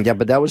 Mm-hmm. Yeah,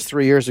 but that was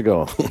 3 years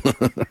ago.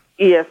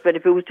 Yes, but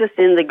if it was just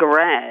in the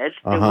garage,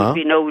 there would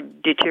be no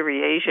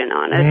deterioration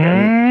on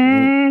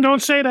it.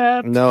 Don't say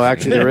that. No,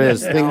 actually there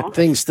is.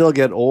 Things still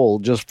get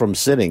old just from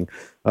sitting.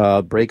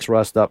 Brakes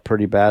rust up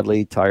pretty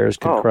badly. Tires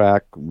can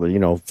crack.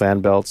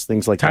 Fan belts,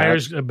 things like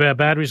Tires, that.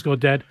 batteries go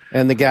dead.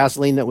 And the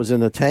gasoline that was in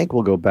the tank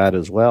will go bad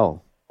as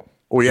well.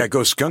 Oh, yeah, it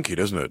goes skunky,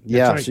 doesn't it?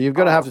 Yeah, right. so you're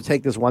going to have to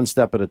take this one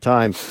step at a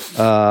time.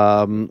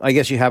 I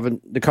guess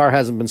the car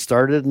hasn't been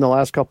started in the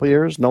last couple of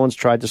years? No one's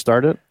tried to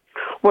start it?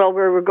 Well,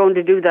 we're going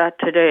to do that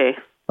today.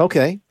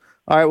 Okay.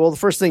 All right, well, the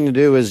first thing to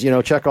do is,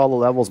 check all the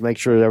levels, make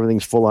sure that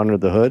everything's full under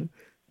the hood,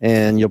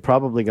 and you're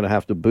probably going to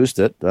have to boost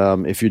it.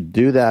 If you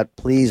do that,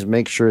 please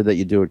make sure that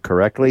you do it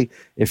correctly.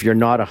 If you're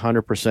not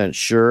 100%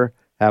 sure,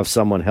 have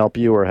someone help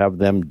you or have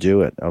them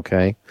do it,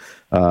 okay?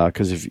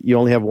 Because if you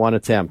only have one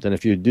attempt, and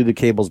if you do the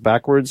cables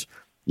backwards,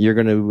 you're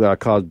going to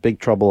cause big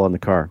trouble on the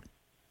car.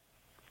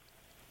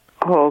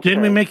 Okay.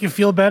 Didn't we make you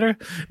feel better?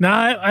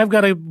 Now, I've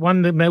got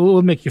one that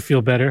will make you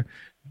feel better.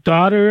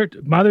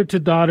 Mother to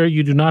daughter,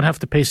 you do not have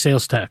to pay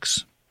sales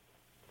tax.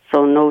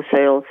 So no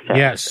sales tax.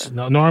 Yes.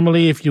 No,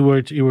 normally, if you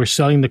were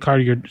selling the car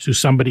to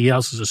somebody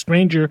else as a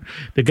stranger,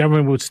 the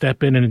government would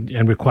step in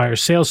and require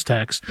sales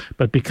tax.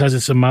 But because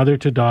it's a mother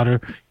to daughter,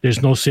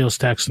 there's no sales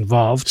tax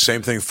involved.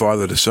 Same thing,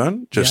 father to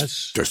son.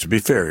 Just to be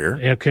fair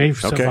here. Okay,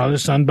 father to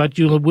son. But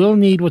you will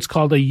need what's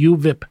called a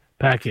UVIP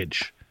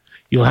package.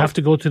 You'll have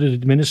to go to the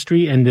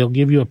ministry, and they'll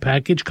give you a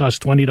package, costs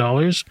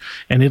 $20,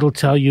 and it'll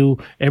tell you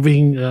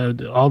everything,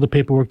 all the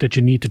paperwork that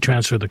you need to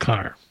transfer the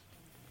car.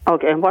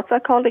 Okay, and what's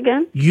that called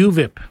again?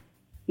 UVIP.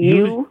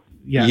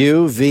 UVIP.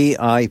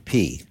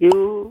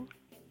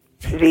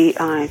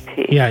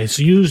 UVIP. Yeah, it's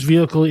used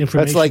vehicle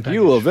information. That's like package.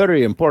 you, a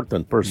very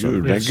important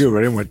person. Thank you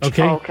very much.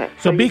 Okay.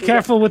 So be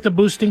careful with the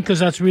boosting because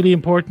that's really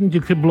important.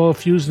 You could blow a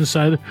fuse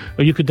inside,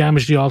 or you could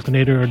damage the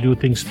alternator or do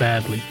things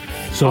badly.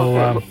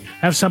 So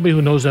have somebody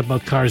who knows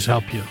about cars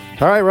help you.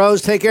 All right,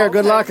 Rose, take care.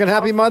 Good luck and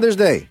happy Mother's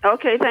Day.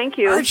 Okay, thank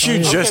you. Aren't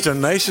you just the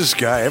nicest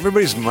guy?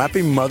 Everybody's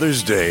happy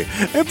Mother's Day.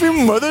 Happy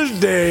Mother's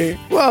Day.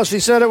 Well, she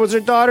said it was her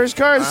daughter's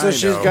car, so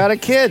she's got a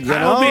kid.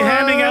 I'll be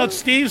handing out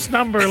Steve's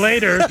number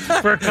later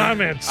for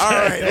comments. All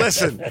right,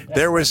 listen.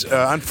 There was,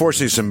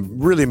 unfortunately, some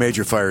really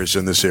major fires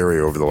in this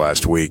area over the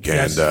last week,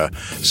 and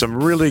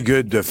some really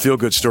good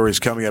feel-good stories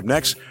coming up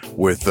next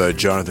with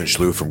Jonathan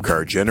Schlew from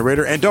Car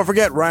Generator. And don't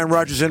forget, Ryan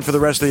Rogers in for the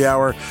rest of the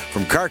hour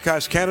from Car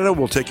Cost Canada.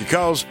 We'll take your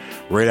calls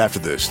right after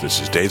this. This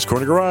is Dave's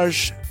Corner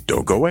Garage.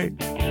 Don't go away.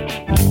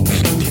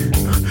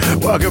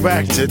 Welcome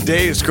back to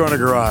Dave's Corner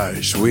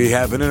Garage. We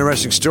have an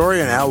interesting story,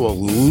 and Al will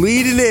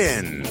lead it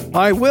in.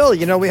 I will.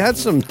 We had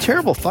some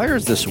terrible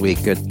fires this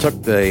week. It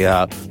took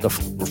the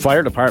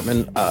fire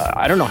department,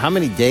 I don't know how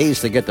many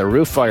days to get the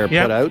roof fire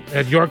put out.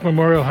 At York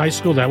Memorial High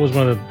School, that was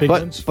one of the big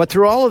ones. But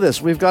through all of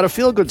this, we've got a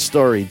feel-good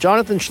story.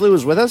 Jonathan Schlew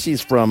is with us.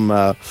 He's from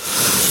Car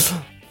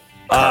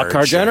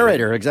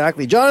Generator.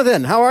 Exactly.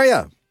 Jonathan, how are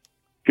you?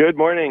 Good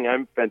morning.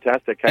 I'm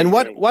fantastic. And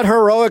what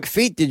heroic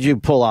feat did you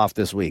pull off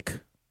this week?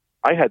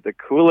 I had the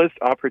coolest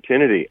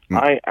opportunity.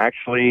 I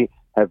actually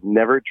have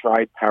never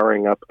tried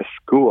powering up a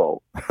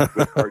school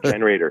with Car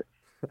Generator.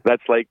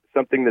 That's like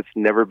something that's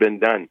never been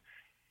done.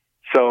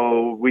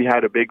 So we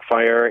had a big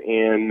fire,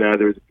 and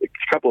there was a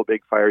couple of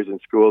big fires in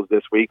schools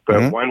this week,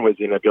 but one was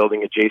in a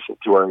building adjacent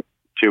to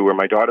where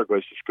my daughter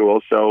goes to school.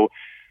 So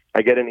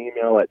I get an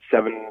email at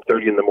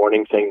 7:30 in the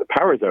morning saying the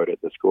power's out at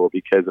the school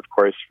because, of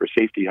course, for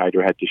safety,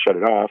 Hydro had to shut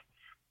it off.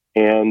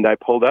 And I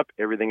pulled up,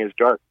 everything is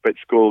dark, but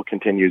school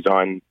continues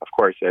on, of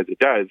course, as it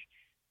does.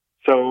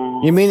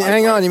 So you mean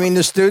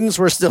the students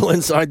were still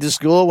inside the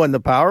school when the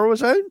power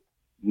was out?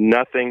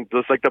 Nothing,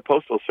 just like the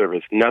Postal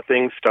Service,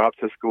 nothing stops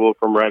the school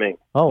from running.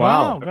 Oh,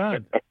 wow.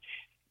 God.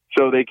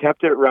 So they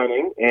kept it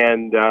running,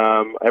 and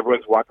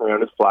everyone's walking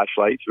around with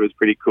flashlights. It was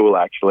pretty cool,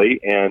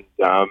 actually. And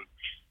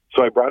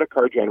so I brought a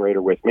Car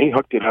Generator with me,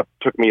 hooked it up,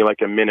 took me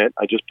like a minute.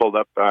 I just pulled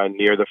up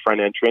near the front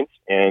entrance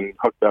and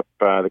hooked up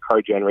the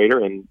Car Generator,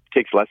 and it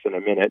takes less than a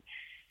minute,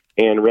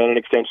 and ran an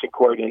extension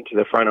cord into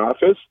the front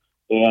office,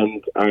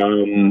 and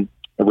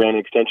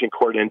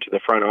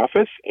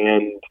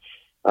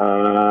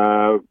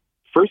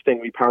first thing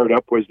we powered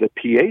up was the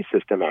PA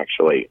system,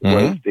 actually.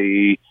 Was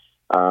the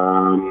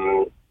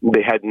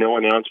they had no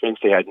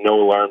announcements, they had no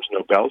alarms,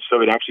 no bells,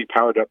 so it actually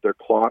powered up their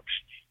clocks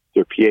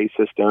their PA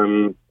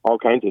system, all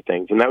kinds of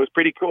things. And that was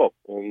pretty cool.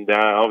 And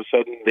all of a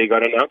sudden they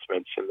got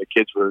announcements and the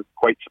kids were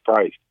quite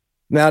surprised.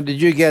 Now,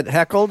 did you get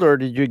heckled or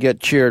did you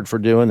get cheered for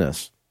doing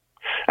this?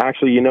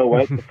 Actually, you know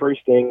what? The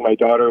first thing, my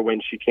daughter,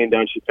 when she came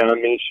down, she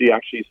found me. She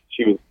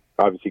was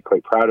obviously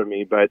quite proud of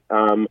me, but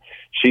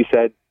she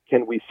said,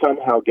 can we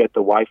somehow get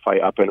the Wi-Fi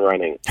up and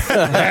running?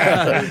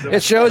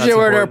 It shows you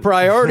where their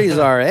priorities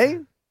are, eh?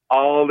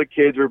 All the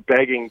kids were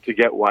begging to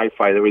get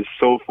Wi-Fi. That was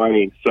so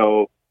funny.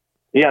 So,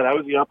 yeah, that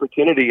was the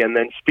opportunity. And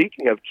then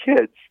speaking of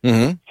kids,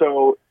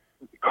 so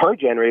car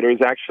generator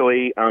is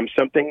actually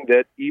something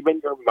that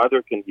even your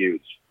mother can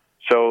use.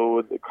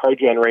 So the car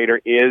generator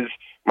is,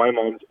 my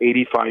mom's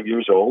 85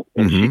 years old,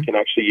 and she can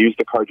actually use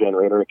the car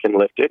generator and can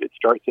lift it. It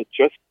starts at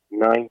just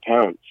 9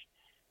 pounds.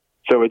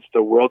 So it's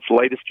the world's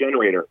lightest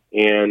generator,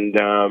 and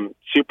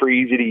super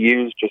easy to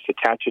use. Just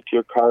attach it to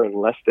your car in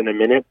less than a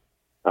minute.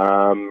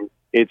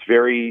 It's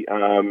very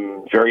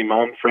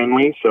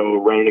mom-friendly, so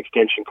run an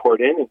extension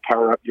cord in and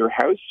power up your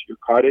house, your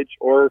cottage,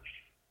 or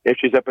if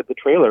she's up at the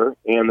trailer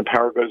and the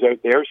power goes out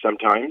there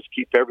sometimes,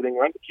 keep everything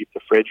running, keep the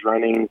fridge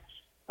running,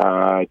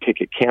 take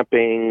it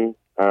camping.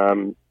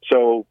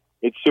 So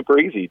it's super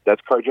easy.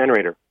 That's car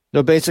generator.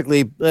 So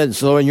basically,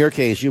 so in your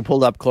case, you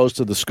pulled up close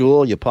to the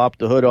school, you popped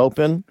the hood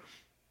open,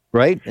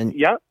 right? And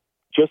yeah,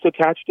 just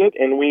attached it,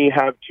 and we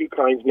have two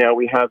kinds now.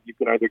 You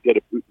can either get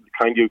the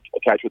kind you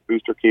attach with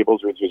booster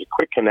cables, or there's a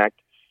quick connect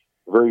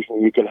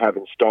version you can have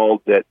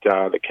installed that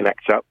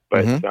connects up.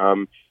 But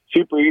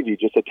super easy,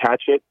 just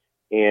attach it,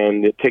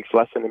 and it takes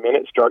less than a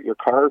minute. Start your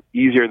car,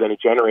 easier than a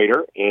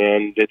generator,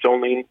 and it's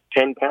only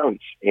 10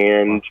 pounds.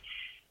 And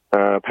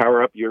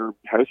power up your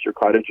house, your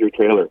cottage, your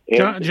trailer.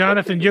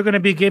 Jonathan, you're going to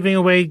be giving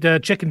away the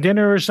chicken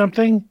dinner or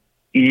something?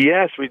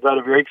 Yes, we've got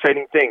a very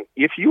exciting thing.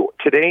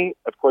 Today,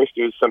 of course,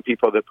 there's some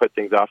people that put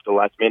things off the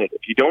last minute.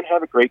 If you don't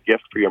have a great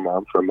gift for your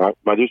mom for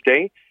Mother's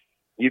Day,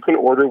 you can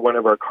order one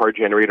of our car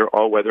generator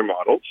all-weather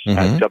models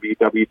at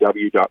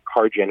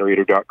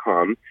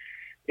www.cargenerator.com.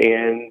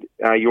 And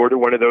you order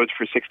one of those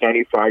for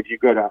 $6.95. You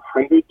get a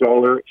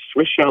 $100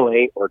 Swiss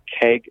Chalet or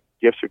Keg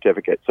gift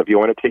certificate. So if you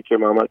want to take your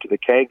mom out to the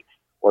Keg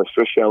or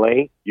Swiss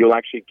Chalet, you'll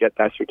actually get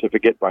that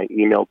certificate by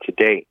email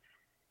today.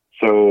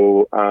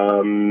 So,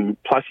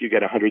 plus you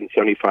get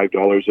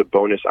 $175 of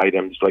bonus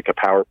items like a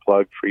power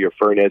plug for your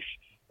furnace,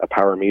 a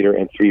power meter,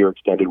 and 3-year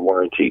extended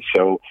warranty.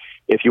 So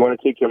if you want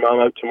to take your mom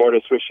out tomorrow to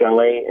Swiss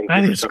Chalet, and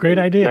I think it's a great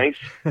idea. Nice,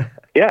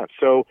 yeah.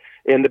 So,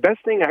 and the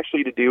best thing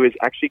actually to do is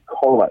actually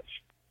call us.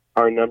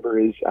 Our number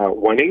is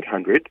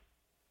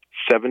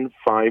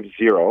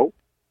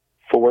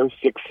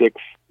 1-800-750-4660.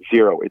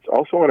 It's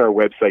also on our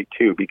website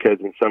too, because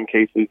in some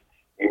cases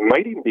you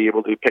might even be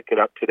able to pick it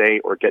up today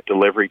or get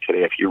delivery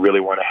today if you really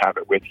want to have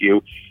it with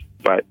you.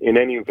 But in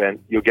any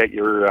event, you'll get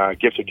your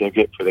gift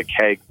certificate for the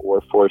Keg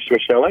or for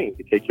Swiss Chalet.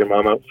 You take your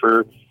mom out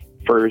for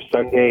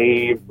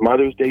Sunday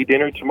Mother's Day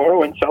dinner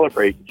tomorrow and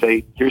celebrate.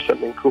 Say, here's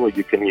something cool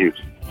you can use.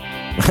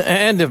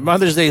 And if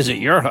Mother's Day is at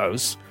your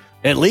house,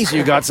 at least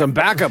you got some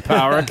backup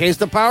power in case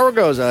the power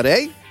goes out,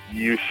 eh?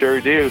 You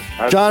sure do.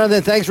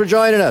 Jonathan, thanks for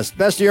joining us.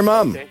 Best to your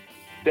mom. Okay.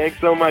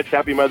 Thanks so much.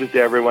 Happy Mother's Day,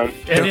 everyone.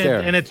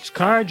 And it's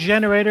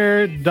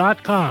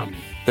cargenerator.com.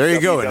 There you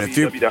go. And if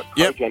you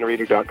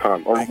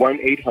cargenerator.com or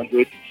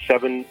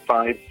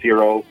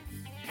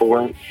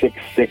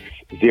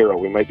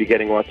 1-800-750-4660. We might be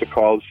getting lots of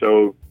calls,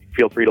 so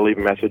feel free to leave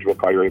a message. We'll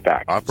call you right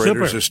back.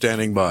 Operators are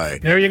standing by.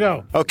 There you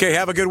go. Okay,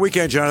 have a good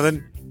weekend,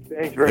 Jonathan.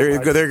 Thanks very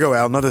much. There you go,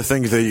 Al. Another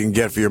thing that you can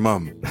get for your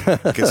mom.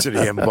 Consider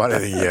you haven't bought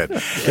anything yet.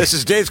 This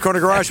is Dave's Corner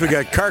Garage. We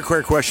got car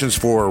care questions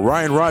for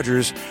Ryan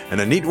Rogers and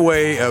a neat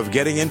way of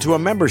getting into a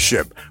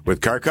membership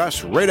with Car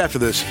Costs right after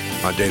this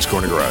on Dave's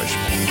Corner Garage.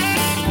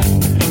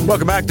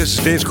 Welcome back. This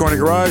is Dave's Corner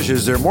Garage.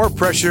 Is there more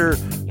pressure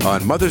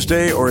on Mother's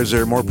Day or is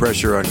there more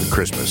pressure on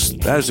Christmas?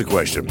 That is the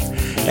question.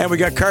 And we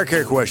got car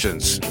care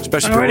questions,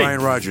 especially for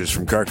Ryan Rogers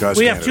from Car Costs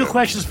We Canada. have two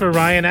questions for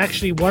Ryan.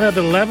 Actually, what are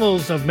the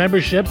levels of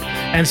membership?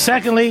 And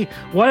secondly,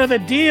 what are the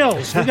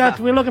deals?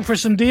 We're looking for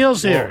some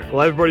deals here.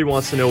 Well, everybody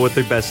wants to know what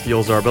the best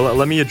deals are, but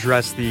let me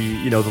address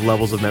the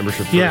levels of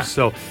membership first. Yeah.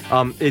 So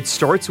it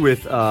starts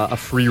with a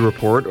free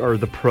report or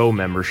the pro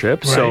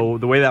membership. Right. So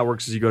the way that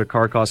works is you go to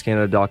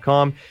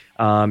carcostcanada.com.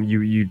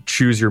 You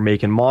choose your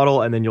make and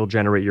model, and then you'll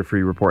generate your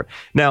free report.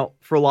 Now,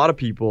 for a lot of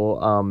people,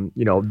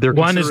 they're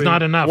one is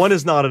not enough. One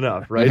is not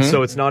enough, right? Mm-hmm.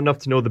 So it's not enough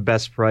to know the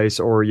best price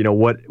or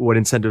what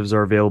incentives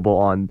are available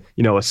on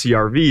a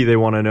CRV. They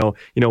want to know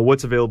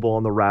what's available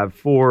on the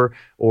RAV4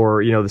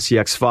 or the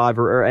CX5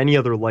 or any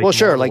other like. Well,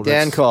 sure. Like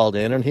Dan called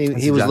in, and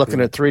he was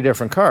looking at 3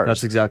 different cars.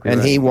 That's exactly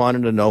and right. he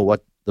wanted to know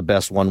what the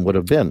best one would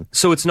have been.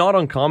 So it's not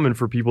uncommon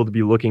for people to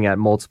be looking at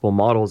multiple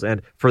models.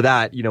 And for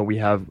that, we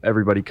have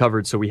everybody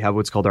covered. So we have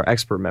what's called our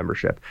expert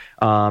membership.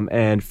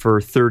 And for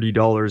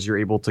 $30, you're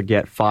able to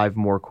get 5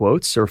 more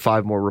quotes or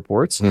 5 more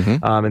reports,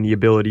 and the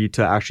ability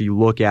to actually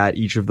look at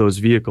each of those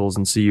vehicles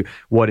and see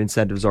what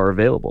incentives are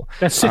available.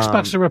 That's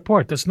 $6 a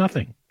report. That's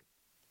nothing.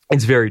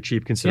 It's very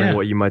cheap considering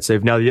what you might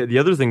save. Now, the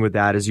other thing with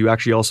that is you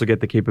actually also get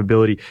the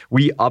capability.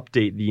 We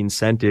update the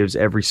incentives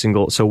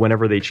so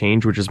whenever they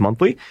change, which is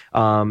monthly,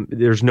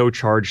 there's no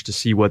charge to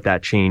see what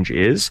that change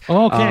is.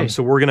 Okay.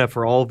 So we're going to,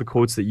 for all of the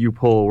quotes that you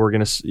pull, we're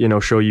going to,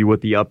 show you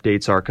what the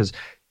updates are, because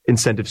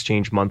incentives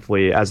change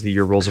monthly as the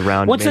year rolls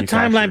around. What's the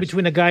timeline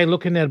between a guy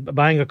looking at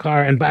buying a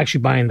car and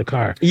actually buying the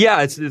car?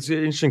 Yeah, it's an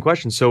interesting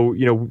question. So,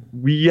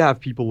 we have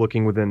people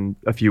looking within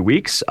a few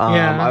weeks.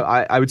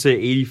 I would say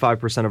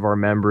 85% of our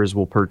members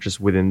will purchase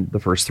within the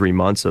first 3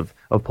 months of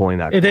pulling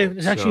that car.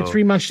 It's actually a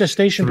 3 month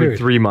gestation period.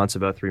 3 months,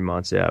 about 3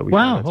 months, yeah.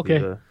 Wow,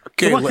 okay.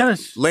 Okay, So what kind of...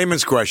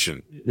 layman's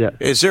question. Yeah.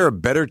 Is there a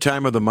better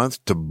time of the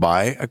month to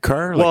buy a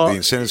car? Like the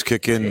incentives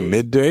kick in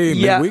midday,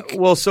 midweek?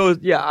 Well,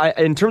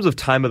 in terms of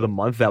time of the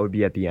month, that would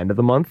be at the end of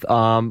the month.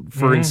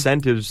 For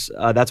incentives,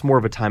 that's more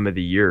of a time of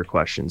the year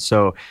question.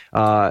 So,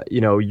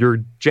 you're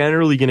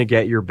generally going to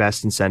get your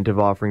best incentive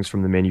offerings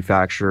from the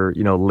manufacturer,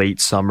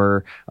 late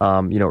summer,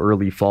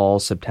 early fall,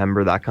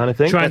 September, that kind of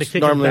thing. That's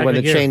normally when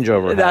a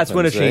changeover happens. That's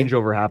when a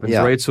changeover happens,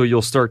 right? So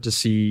you'll start to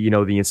see,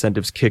 the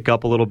incentives kick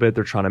up a little bit.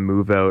 They're trying to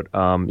move out,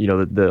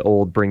 the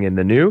old, bring in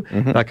the new,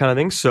 that kind of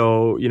thing.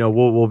 So,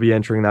 we'll be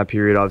entering that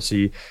period,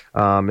 obviously,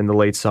 in the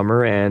late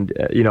summer. And,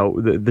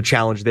 the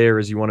challenge there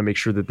is you want to make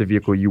sure that the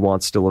vehicle you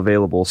want is still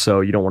available. So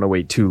you don't want to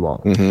wait too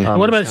long.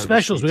 What about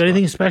specials? We got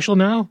anything special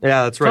now?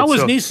 Yeah, that's right.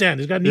 It's always Nissan.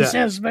 There's got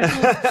Nissan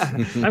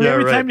specials.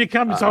 every time you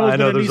come, it's always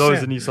there's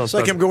always a Nissan special. It's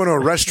like I'm going to a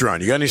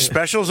restaurant. You got any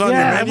specials on your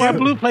menu? Yeah, I want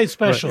blue plate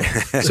special.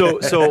 Right.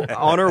 So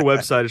on our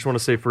website, I just want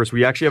to say first,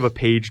 we actually have a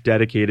page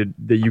dedicated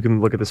that you can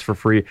look at this for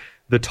free.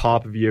 The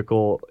top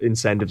vehicle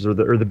incentives or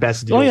the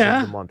best deals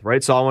of the month,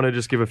 right? So I want to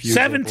just give a few.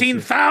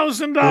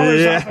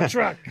 $17,000 off a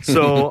truck.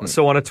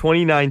 So on a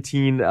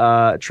 2019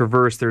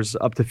 Traverse, there's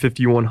up to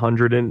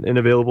 $5,100 in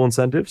available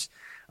incentives.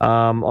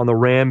 On the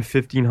Ram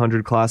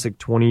 1500 Classic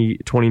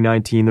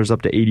 2019, there's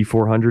up to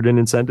 $8,400 in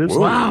incentives.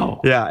 Wow.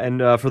 Yeah,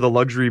 and for the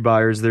luxury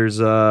buyers, there's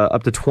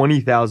up to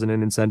 $20,000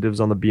 in incentives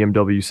on the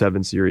BMW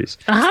 7 Series.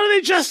 How do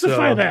they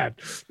justify that?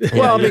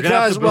 Well,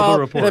 because the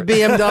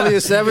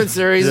BMW 7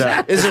 Series is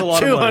a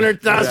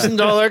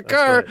 $200,000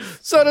 car,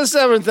 so the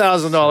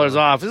 $7,000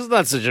 off is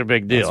not such a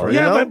big deal. Right.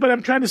 Yeah, but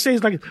I'm trying to say,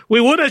 it's like,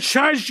 we would have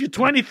charged you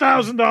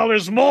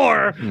 $20,000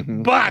 more,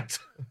 but...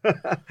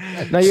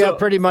 Now you have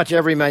pretty much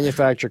every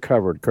manufacturer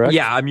covered, correct?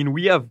 Yeah, I mean,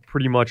 we have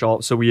pretty much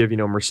all. So we have,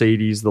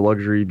 Mercedes, the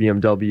luxury,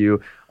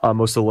 BMW,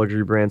 most of the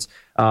luxury brands,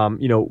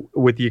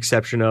 with the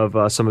exception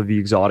of some of the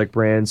exotic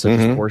brands, such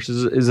as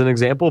Porsche is an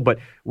example. But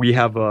we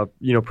have,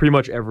 pretty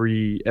much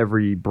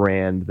every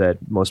brand that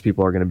most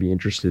people are going to be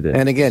interested in.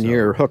 And again,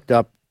 you're hooked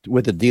up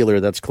with a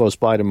dealer that's close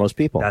by to most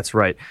people. That's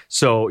right.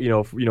 So,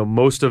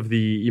 most of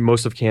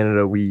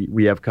Canada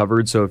we have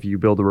covered. So if you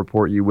build a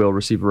report, you will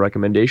receive a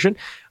recommendation.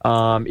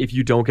 If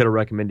you don't get a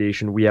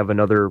recommendation, we have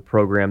another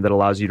program that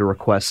allows you to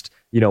request,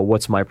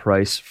 what's my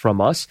price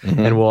from us.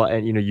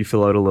 And you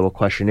fill out a little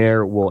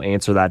questionnaire. We'll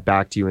answer that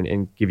back to you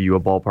and give you a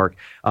ballpark.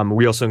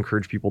 We also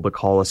encourage people to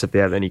call us if they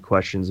have any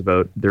questions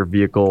about their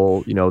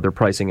vehicle, their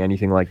pricing,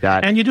 anything like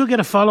that. And you do get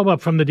a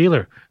follow-up from the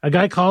dealer. A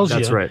guy calls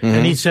you. Right.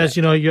 And he says,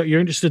 you're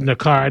interested in a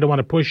car. I don't want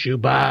to push you,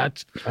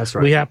 but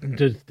we happen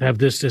to have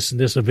this, and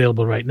this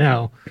available right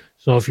now.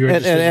 So if you're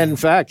interested, and in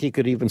fact, he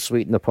could even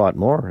sweeten the pot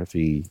more if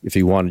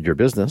he wanted your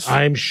business.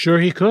 I'm sure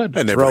he could.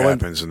 That never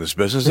happens in this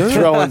business.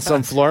 Throw in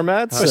some floor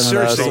mats and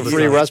some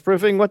free rust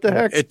proofing. What the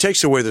heck? It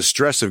takes away the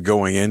stress of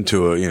going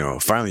into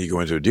finally you go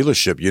into a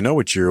dealership. You know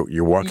what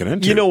you're walking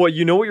into. You know what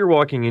you're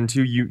walking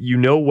into. You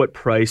know what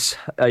price.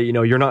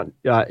 You're not.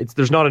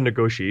 There's not a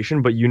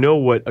negotiation, but you know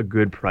what a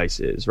good price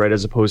is, right?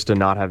 As opposed to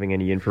not having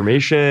any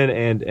information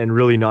and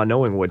really not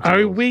knowing what.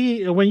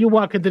 When you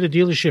walk into the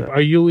dealership,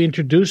 are you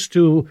introduced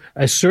to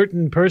a certain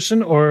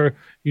person, or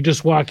you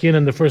just walk in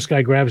and the first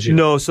guy grabs you?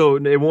 No, so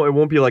it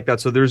won't be like that.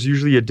 So there's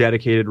usually a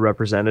dedicated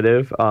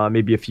representative,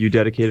 maybe a few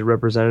dedicated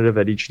representative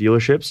at each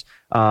dealerships,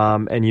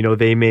 and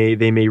they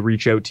may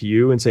reach out to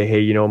you and say,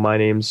 hey, my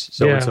name's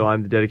so and so,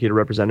 I'm the dedicated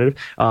representative.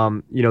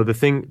 The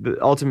thing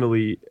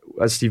ultimately,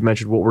 as Steve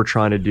mentioned, what we're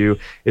trying to do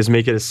is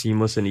make it as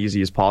seamless and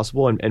easy as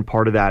possible, and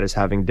part of that is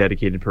having a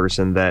dedicated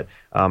person that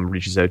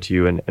reaches out to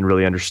you and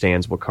really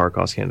understands what Car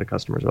Cost Canada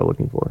customers are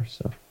looking for.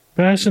 So.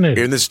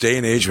 Fascinating. In this day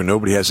and age when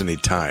nobody has any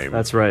time.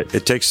 That's right.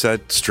 It takes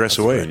that stress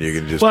away and you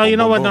can just... Well, you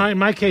know what? Now, in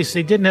my case,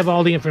 they didn't have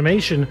all the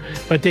information,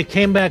 but they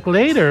came back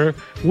later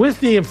with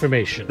the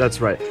information. That's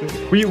right.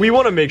 We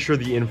want to make sure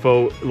the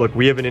info... Look,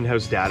 we have an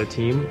in-house data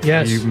team.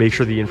 Yes. You make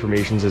sure the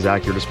information's as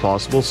accurate as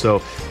possible,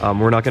 so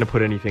we're not going to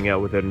put anything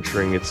out without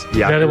ensuring it's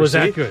the accuracy. That it was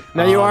accurate.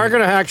 Now, you are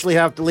going to actually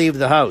have to leave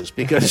the house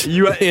because...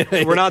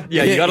 we're not...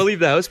 Yeah, you got to leave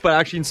the house, but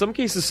actually, in some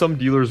cases, some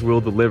dealers will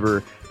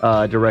deliver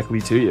directly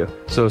to you.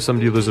 So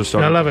some dealers are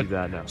starting to do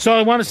that now. So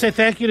I want to say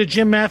thank you to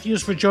Jim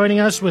Matthews for joining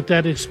us with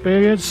that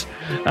experience.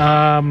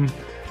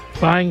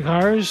 Buying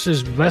cars,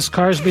 there's less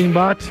cars being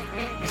bought.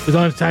 We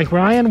want to thank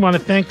Ryan. Want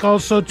to thank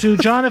also to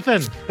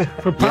Jonathan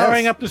for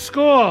powering up the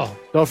school.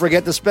 Don't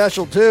forget the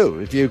special, too.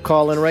 If you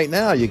call in right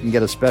now, you can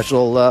get a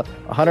special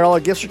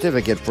 $100 gift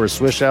certificate for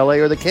Swiss Chalet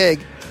or the Keg,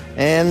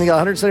 and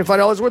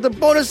 $175 worth of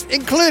bonus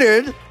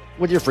included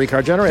with your free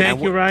car generator.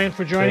 Thank you, Ryan,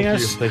 for joining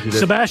us. Thank you, Dave.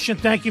 Sebastian,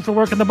 thank you for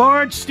working the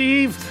board.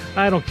 Steve,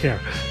 I don't care.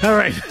 All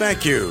right.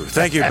 Thank you,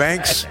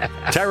 Banks.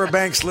 Tyra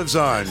Banks lives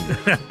on.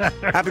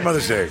 Happy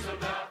Mother's Day.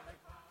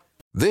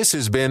 This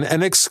has been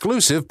an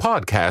exclusive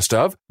podcast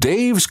of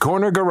Dave's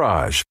Corner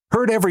Garage.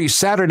 Heard every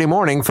Saturday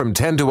morning from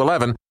 10 to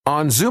 11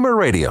 on Zoomer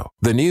Radio,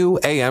 the new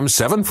AM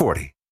 740.